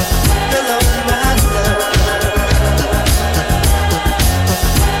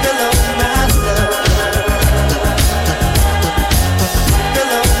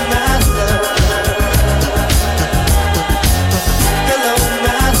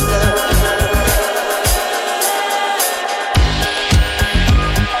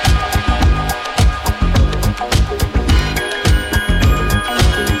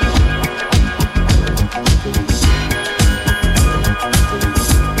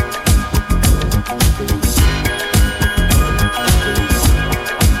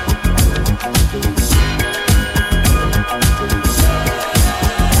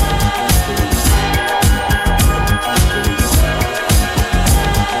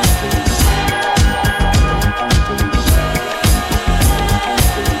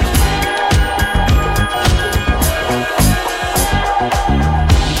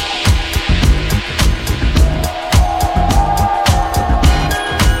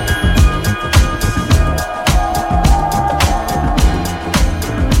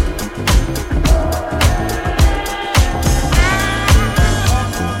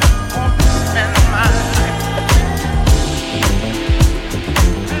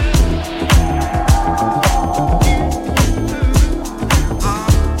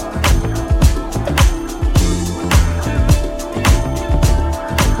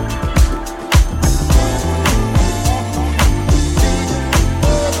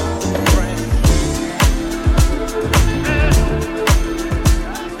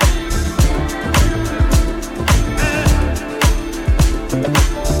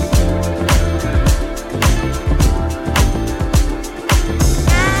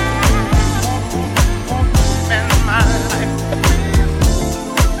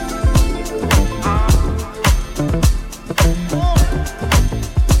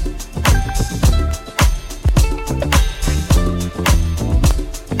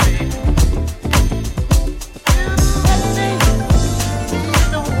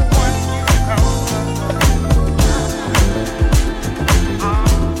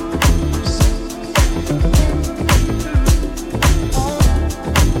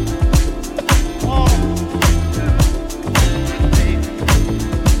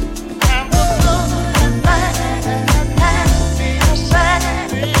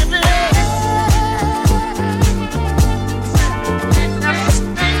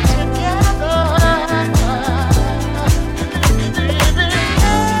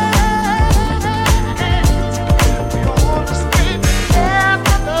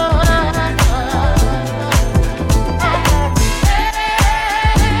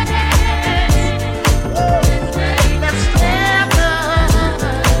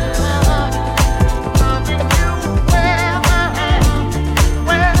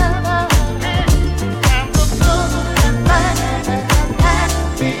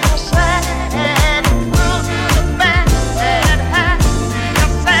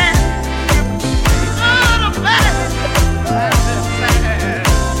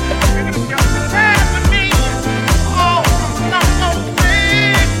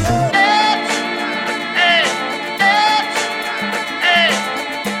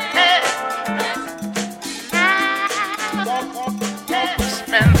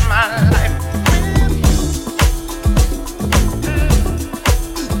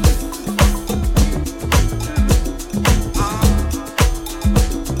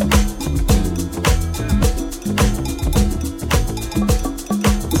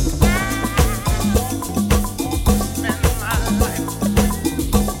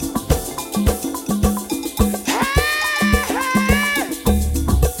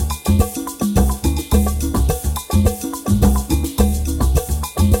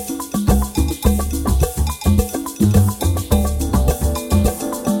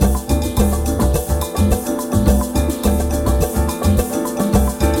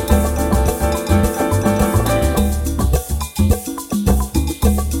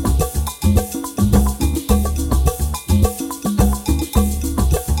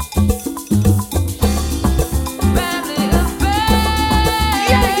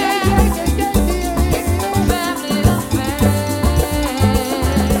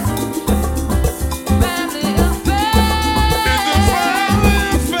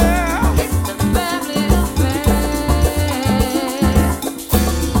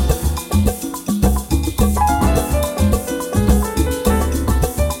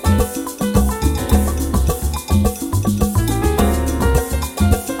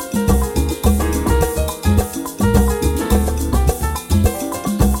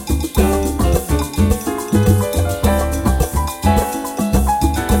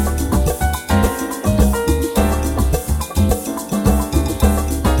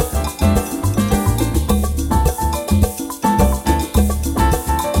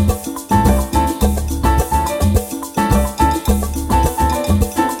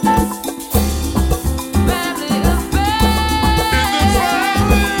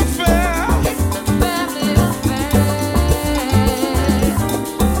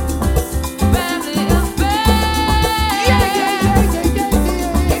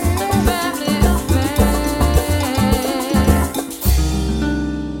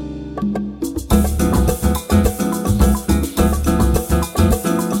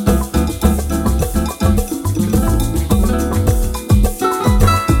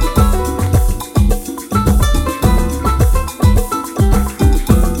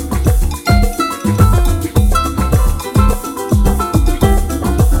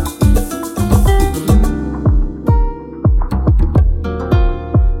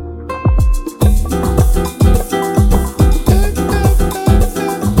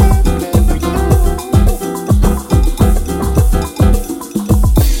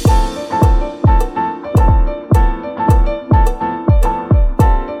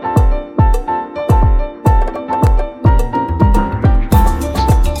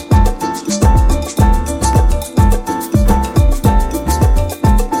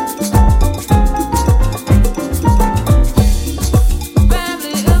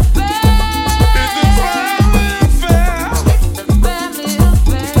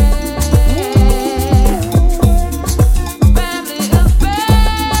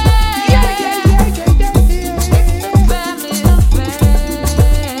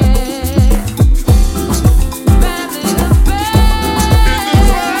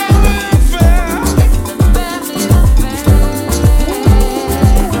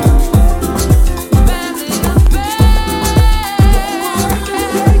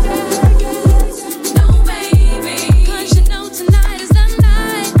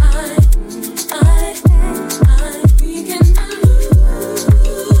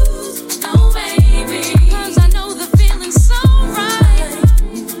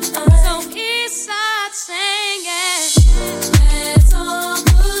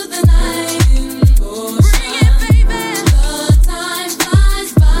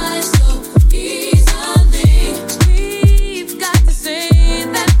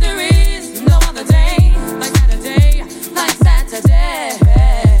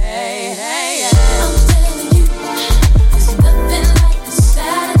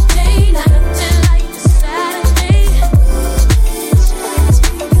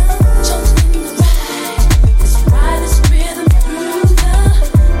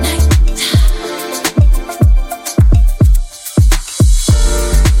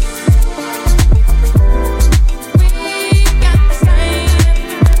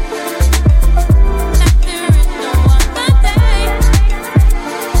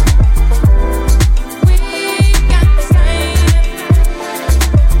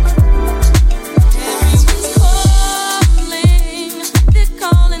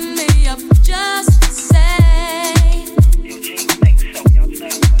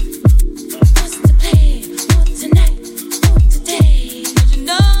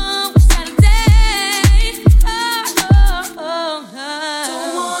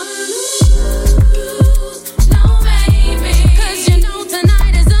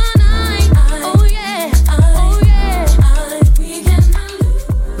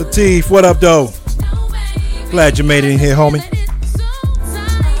 Teef, what up, though? Glad you made it in here, homie.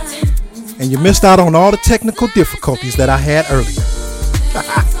 And you missed out on all the technical difficulties that I had earlier.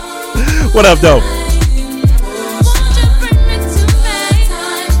 What up, though?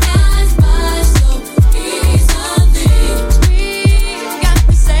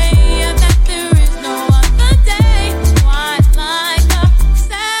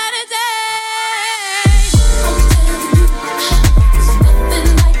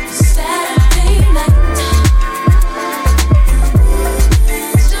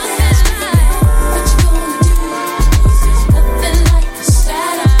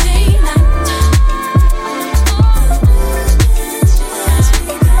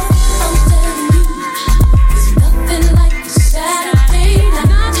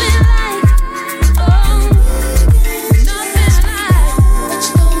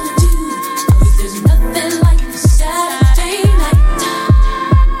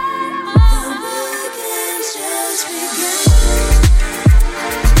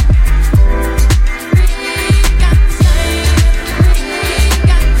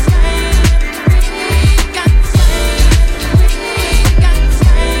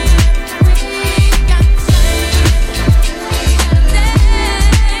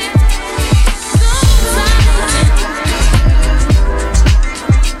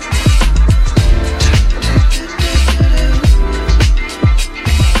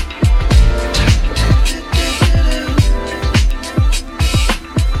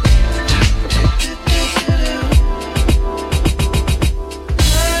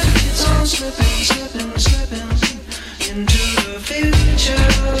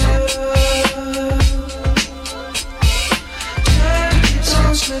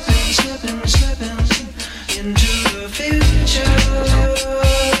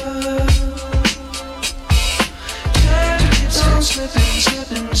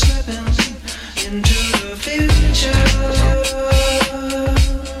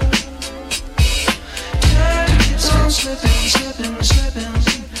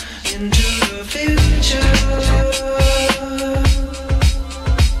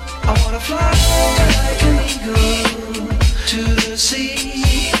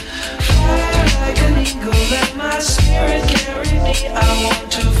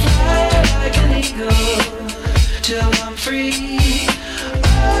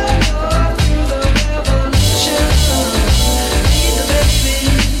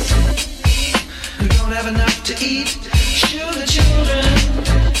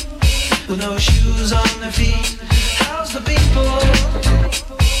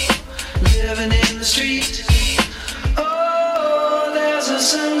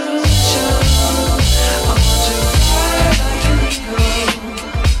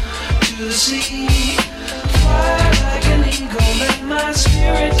 Fly like an eagle, let my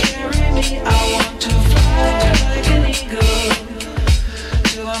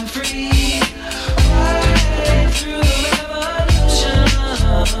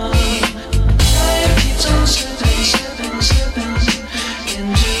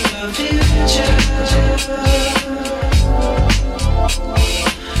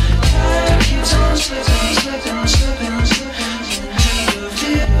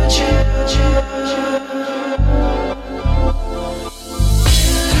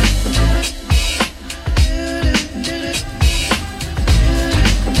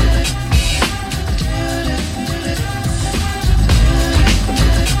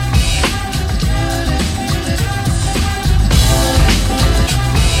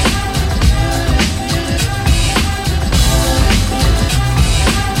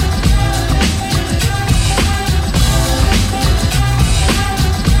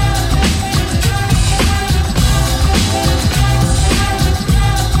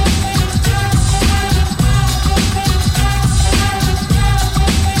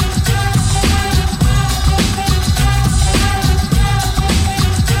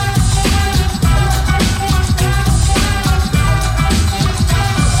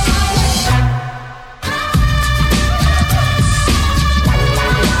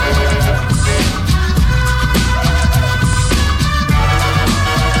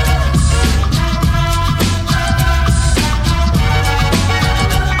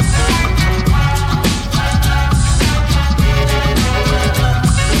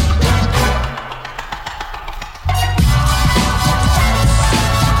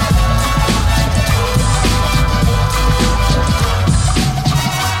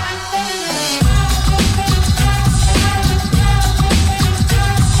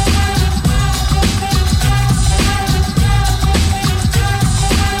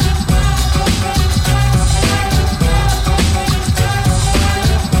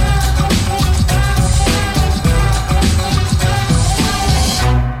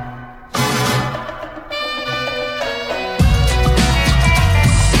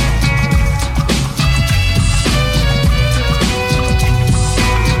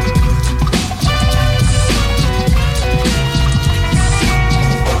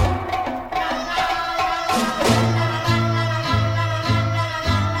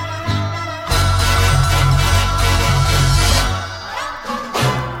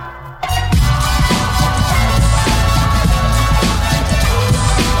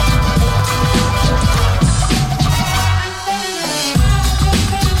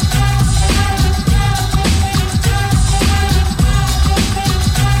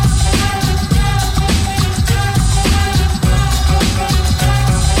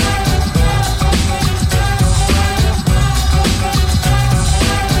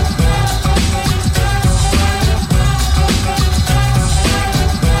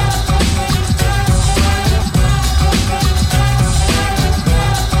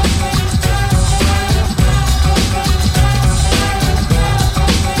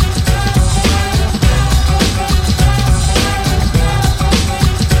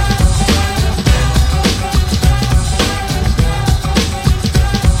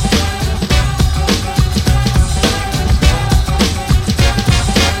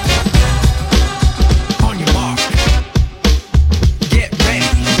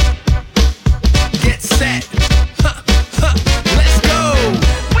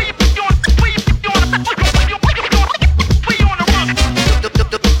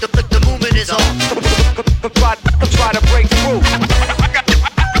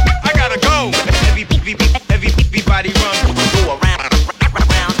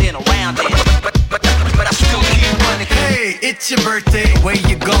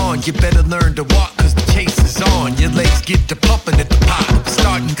You better learn to walk, cause the chase is on. Your legs get to pumping at the pop of a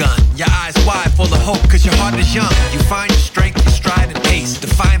starting gun. Your eyes wide, full of hope, cause your heart is young. You find your strength, your stride and pace.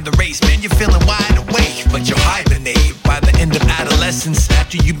 Define the race, man, you're feeling wide awake. But you'll hibernate by the end of adolescence,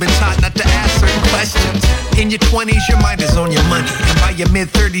 after you've been taught not to ask certain questions. In your 20s, your mind is on your money, and by your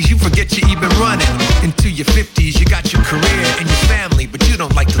mid-30s, you forget you're even running. Into your 50s, you got your career and your family, but you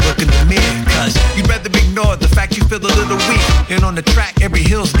don't like to look in the mirror, cause you'd rather ignore the fact you feel a little weak. And on the track, every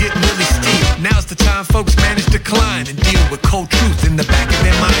hill's getting really steep. Now's the time folks manage to climb and deal with cold truth in the back of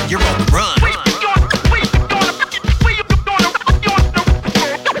their mind. You're on the run.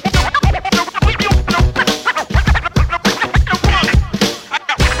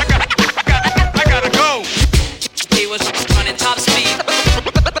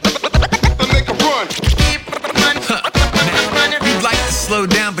 Slow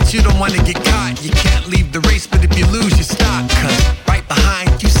down, but you don't want to get caught. You can't leave the race, but if you lose, you stop. Cause right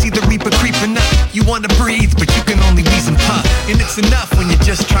behind, you see the reaper creeping up. You want to breathe, but you can only wheeze and puff. And it's enough when you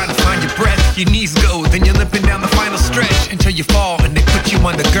just try to find your breath. Your knees go, then you're limping down the final stretch until you fall and they put you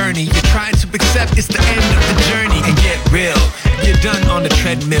on the gurney. You're trying to accept it's the end of the journey and get real. You're done on the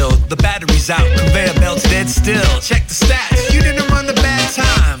treadmill. The battery's out, conveyor belt's dead still. Check the stats, you didn't run the bad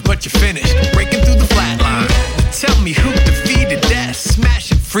time, but you finished breaking through the flat line. Tell me who defeated death, smash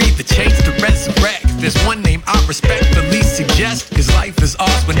and free the chains to resurrect. There's one name I respectfully suggest, cause life is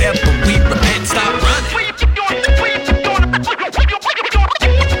ours whenever we repent. Stop running.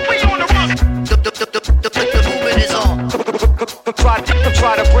 The movement is on.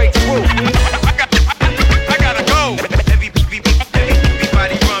 Try to break through. I gotta go.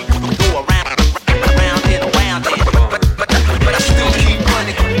 Everybody run. Go around and around it. But I still keep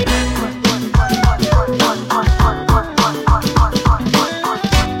running.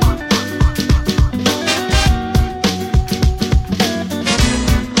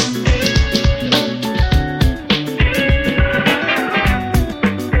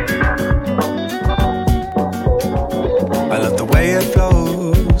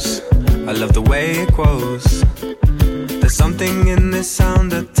 Something in this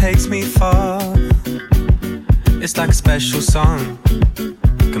sound that takes me far. It's like a special song,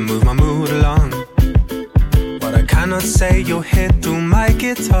 can move my mood along. What I cannot say, you'll hear through my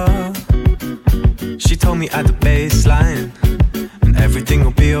guitar. She told me at the bass line, and everything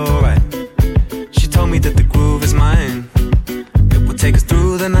will be alright. She told me that the groove is mine, it will take us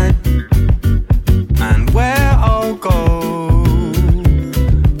through the night. And where I'll go,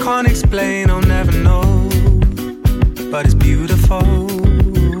 can't explain, I'll never know. But it's beautiful.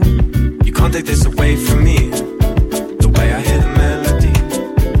 You can't take this away from me. The way I hear the melody,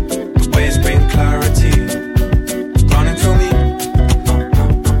 the way it's bringing clarity, running through me.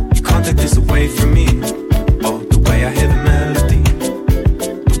 You can't take this away from me. Oh, the way I hear the melody,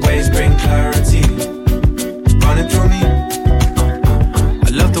 the way it's bringing clarity, running through me. I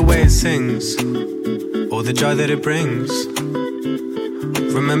love the way it sings, all the joy that it brings.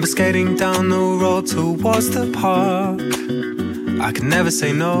 Remember skating down the road towards the park. I could never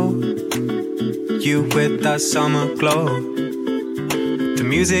say no. You with that summer glow. The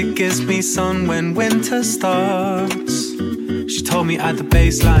music gives me sun when winter starts. She told me at the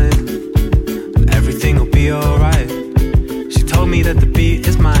baseline everything will be alright. She told me that the beat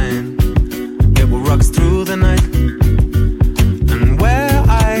is mine, it will rock us through the night. And where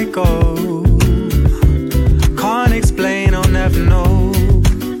I go, can't explain, I'll never know.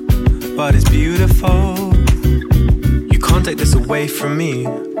 But it's beautiful. You can't take this away from me.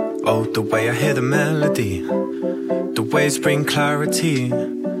 Oh, the way I hear the melody, the waves bring clarity,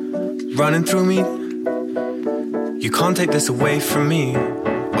 running through me. You can't take this away from me.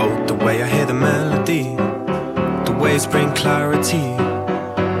 Oh, the way I hear the melody, the waves bring clarity,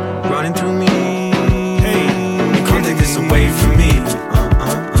 running through me. Hey, you can't take this away from me.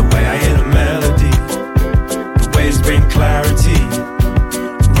 The way I hear the melody, the waves bring clarity,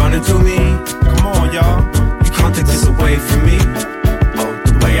 running through me. Come on, y'all. You can't take this away from me. Oh,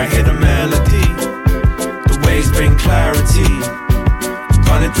 the way I hear the melody, the waves bring clarity,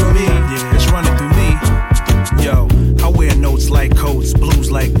 running through me. Yeah, it's running through me. Yo, I wear notes like coats,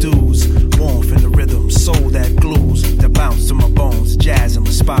 blues like dudes. Warmth in the rhythm, soul that glues, that bounce to my bones, jazz in my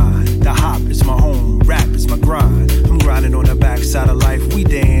spine. The hop is my home, rap is my grind. I'm grinding on the backside of life, we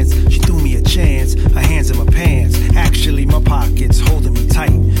dance. She threw me a chance, her hands in my pants. Actually, my pockets holding me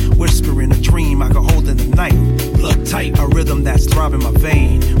tight. Whispering a dream I could hold in the night. Blood tight, a rhythm that's throbbing my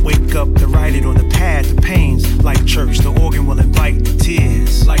vein. Wake up to write it on the pad, the pains. Like church, the organ will invite the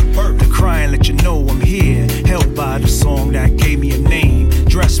tears. Like birth, the crying let you know I'm here. Held by the song that gave me a name.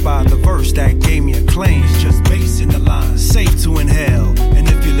 Dressed by the verse that gave me a claim. Just bass in the line, safe to inhale. And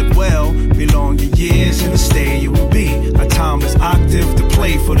if you live well,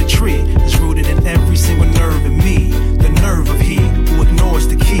 play for the tree is rooted in every single nerve in me. The nerve of he who ignores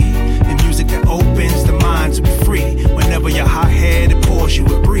the key. The music that opens the mind to be free. Whenever your hot head, it pours you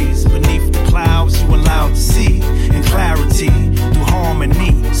a breeze. Beneath the clouds, you allowed to see. In clarity, through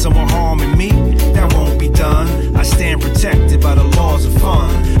harmony. Someone harming me, that won't be done. I stand protected by the laws of fun.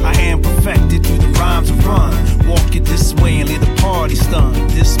 I am perfected through the rhymes of run. Walk it this way and leave the party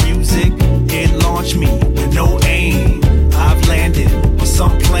stunned. This music, it launched me with no aim. I've landed on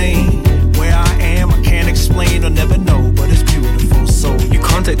some plane. Where I am, I can't explain or never know, but it's beautiful, so you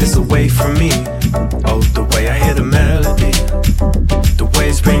can't take this away from me. Oh, the way I hear the melody, the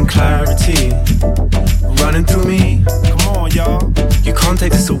waves bring clarity running through me. Come on, y'all. You can't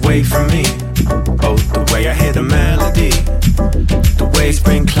take this away from me. Oh, the way I hear the melody, the waves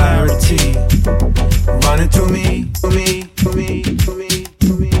bring clarity running through me, through me, through me, through me,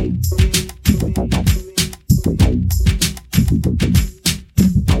 through me, through me.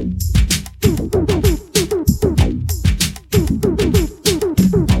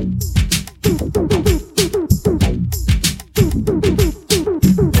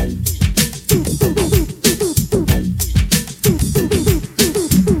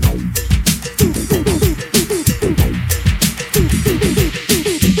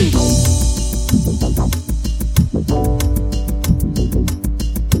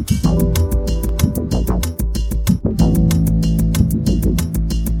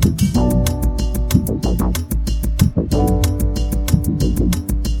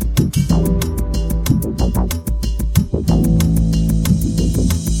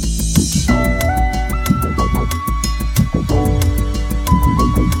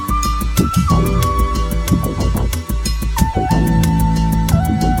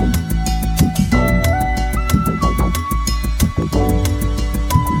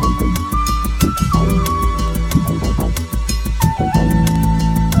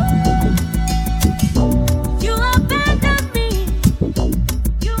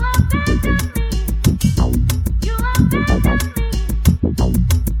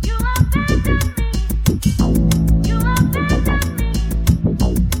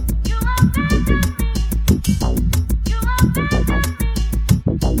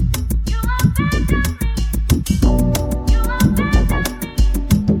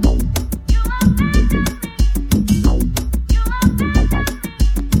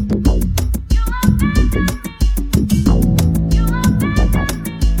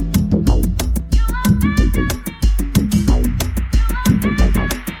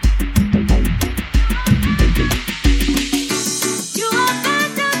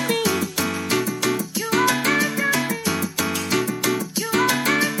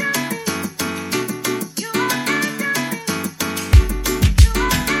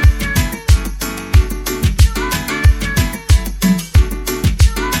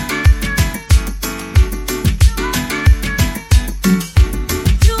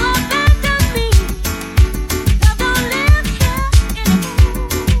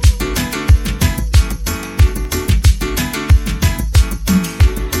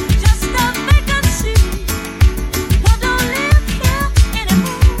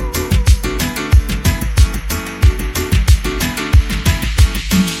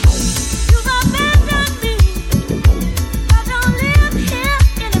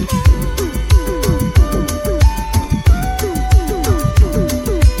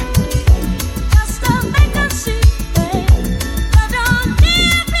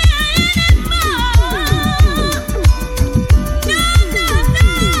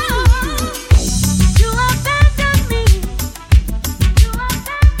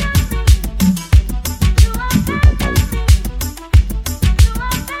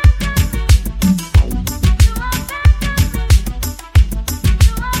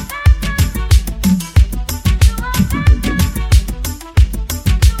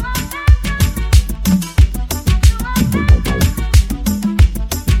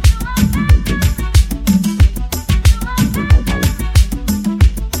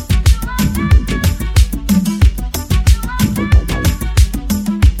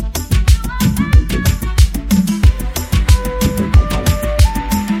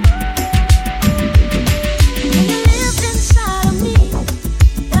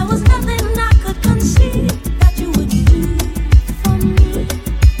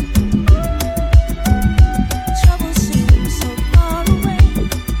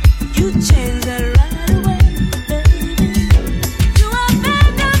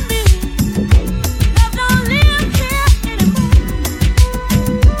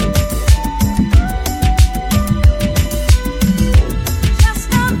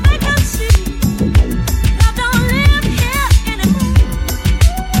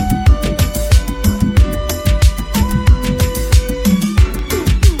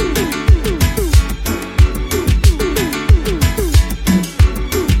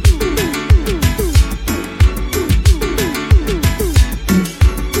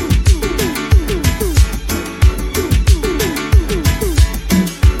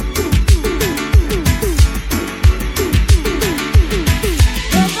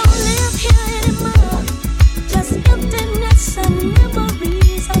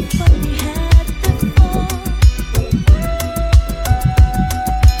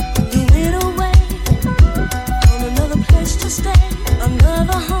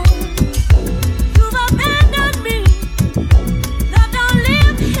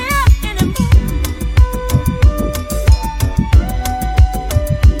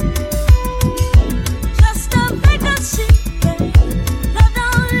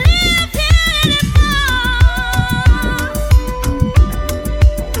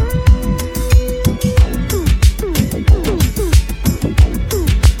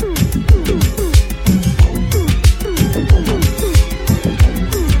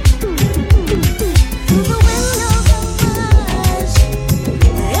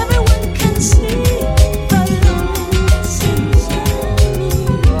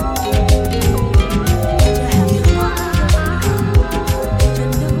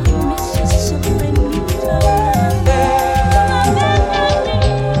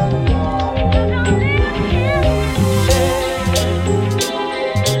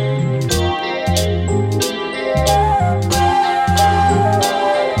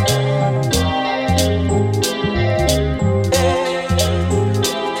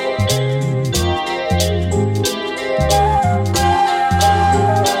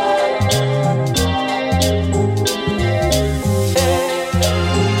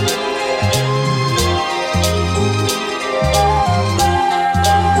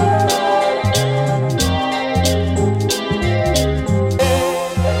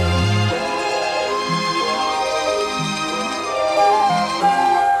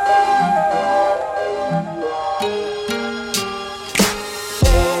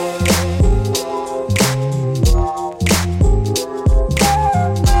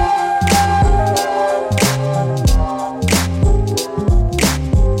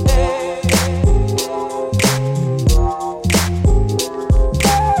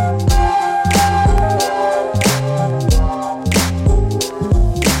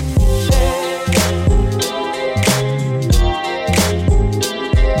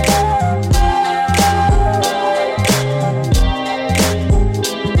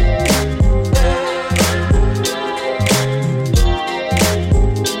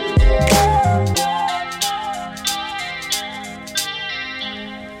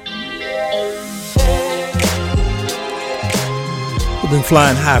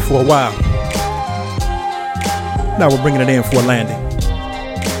 flying high for a while. Now we're bringing it in for a landing.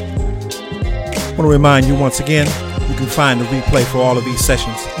 I want to remind you once again, you can find the replay for all of these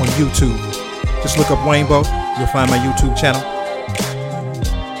sessions on YouTube. Just look up Waynbo, you'll find my YouTube channel.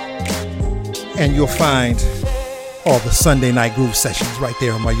 And you'll find all the Sunday Night Groove sessions right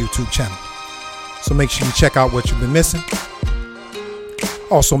there on my YouTube channel. So make sure you check out what you've been missing.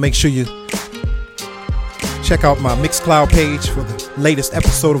 Also make sure you check out my Mixcloud page for the latest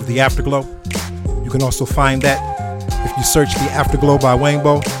episode of The Afterglow. You can also find that if you search The Afterglow by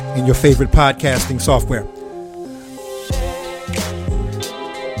Waynbo in your favorite podcasting software.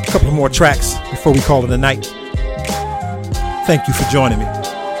 A couple of more tracks before we call it a night. Thank you for joining me.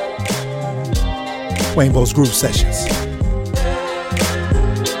 Waynbo's Groove Sessions.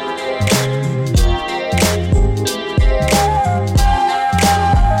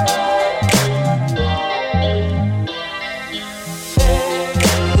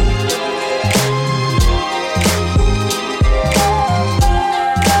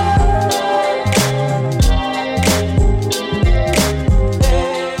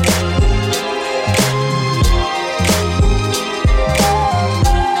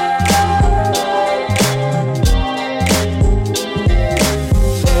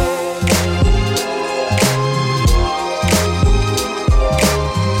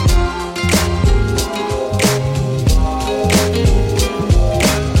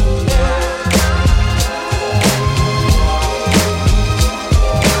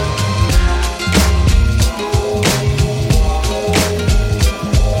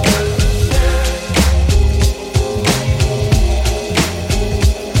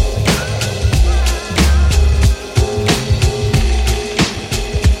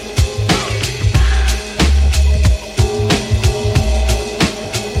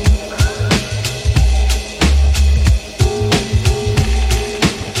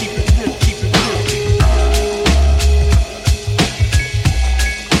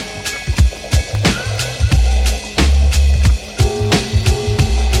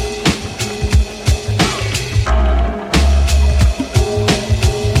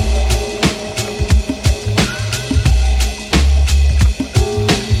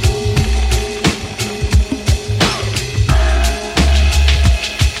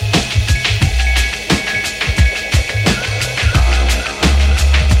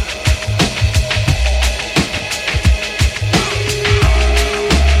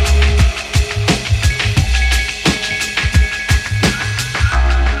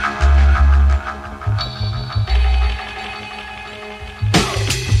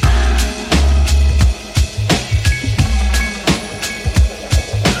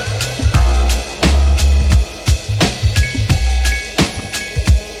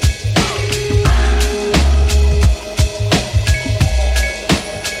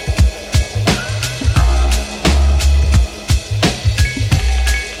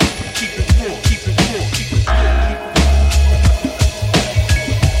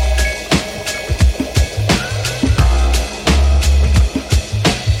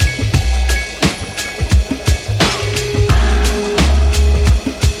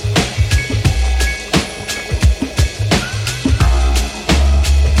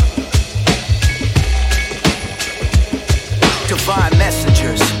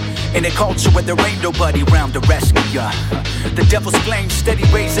 In a culture where there ain't nobody around to rescue ya. The devil's flame steady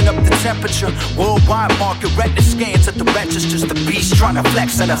raising up the temperature. Worldwide market retina scans at the registers. The beast trying to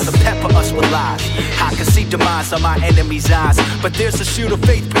flex at us and pepper us with lies. I can see demise on my enemy's eyes, but there's a shield of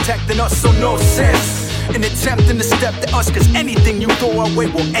faith protecting us, so no sense in attempting to step to us, cause anything you throw our way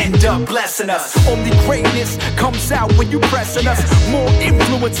will end up blessing us. Only greatness comes out when you pressing us. More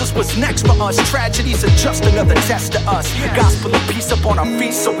influences what's next for us. Tragedies are just another test to us. Gospel of peace up on our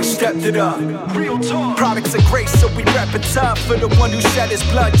feet, so we stepped it up. Real talk. Products of grace, so we rep it up for the one who shed his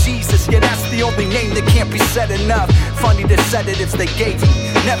blood, Jesus. Yeah, that's the only name that can't be said enough. Funny the sedatives they gave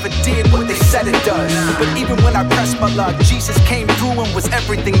me never did what they said it does. But even when I pressed my luck, Jesus came through and was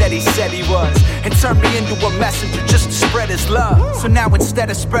everything that he said he was, and turned me into a messenger just to spread his love. So now instead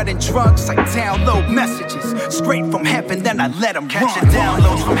of spreading drugs, I download messages straight from heaven, then I let them catch your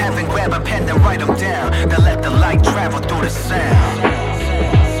downloads from heaven, grab a pen and write them down, then let the light travel through the sound.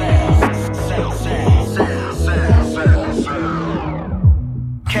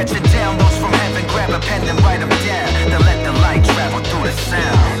 Catch your downloads from heaven, grab a pen and write them down, then let the light travel through the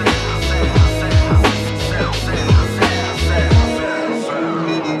sound.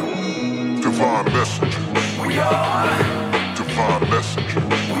 Divine messenger. We are. Divine messenger.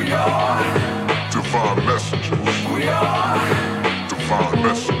 We are. Divine messenger. We are. Divine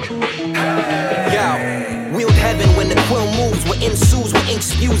messenger. Yo, wield heaven when the quill moves. We're in Sue's ink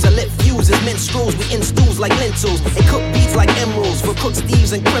spews, a lit fuses, minstrels, we in stews like lentils, and cook beats like emeralds for crooks,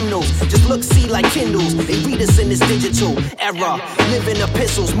 thieves, and criminals. Just look, see like Kindles, they read us in this digital era. Living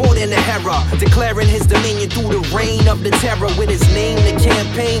epistles more than a hera, declaring his dominion through the reign of the terror. With his name, the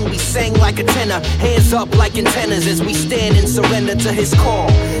campaign, we sang like a tenor, hands up like antennas as we stand and surrender to his call.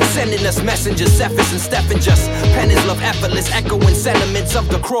 Sending us messengers, Cephas and Stephen, just pen his love effortless, echoing sentiments of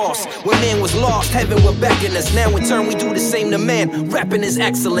the cross. When man was lost, heaven will beckon us. Now in turn we do the same to man, repping his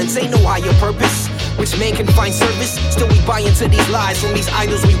excellence. Ain't no higher purpose which man can find service. Still we buy into these lies from these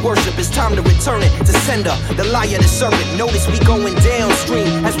idols we worship. It's time to return it to sender, the liar, the serpent. Notice we going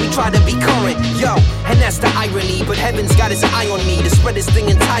downstream as we try to be current. Yo, and that's the irony, but heaven's got his eye on me to spread this thing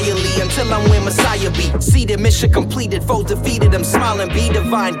entirely until I'm where Messiah be. See the mission completed, foes defeated, I'm smiling. Be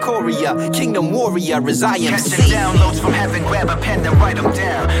divine courier, kingdom warrior, as I am. Catching downloads from heaven, grab a pen and write them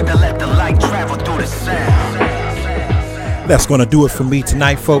down. Then let the light travel through the sound. That's gonna do it for me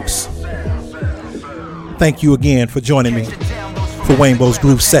tonight, folks. Thank you again for joining me for Rainbow's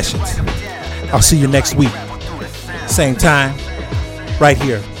Groove Sessions. I'll see you next week, same time, right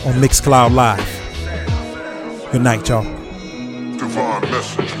here on Mixcloud Live. Good night, y'all. Divine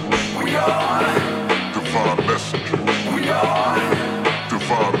messenger. We are. Divine messenger. We are.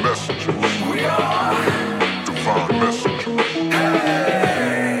 Divine messenger. We are. Divine messenger.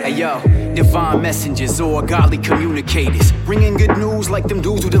 Hey yo, divine messengers or godly communicators, bringing good news like them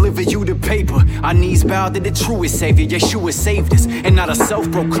dudes who deliver you the paper. Our knees bow to the truest savior, Yeshua saved us, and not a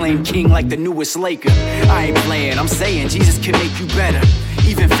self-proclaimed king like the newest Laker. I ain't playing, I'm saying Jesus can make you better.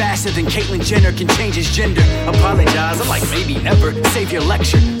 Even faster than Caitlyn Jenner can change his gender. Apologize, I'm like maybe never, save your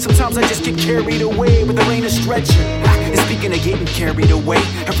lecture. Sometimes I just get carried away with the rain of stretcher. And speaking of getting carried away,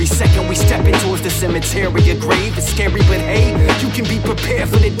 every second we step in towards the cemetery, a grave. It's scary, but hey, you can be prepared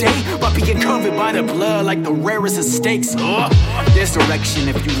for the day by being covered by the blood like the rarest of steaks. There's direction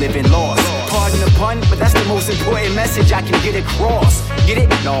if you live in loss. Pardon the pun, but that's the most important message I can get across. Get it?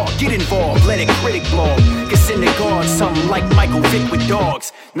 No, get involved, let a critic blog. Can send to God something like Michael Vick with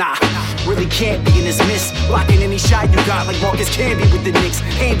dogs. Nah, really can't be in this mist. Blocking any shot you got like Marcus Camby with the Knicks.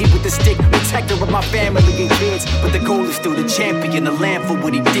 Handy with the stick, protector of my family and kids. But the goal is still the champion, the lamb for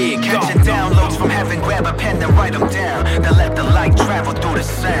what he did. Catching downloads from heaven, grab a pen and write them down. Then let the light travel through the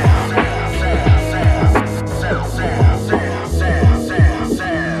sound.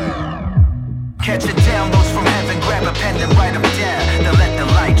 Catching downloads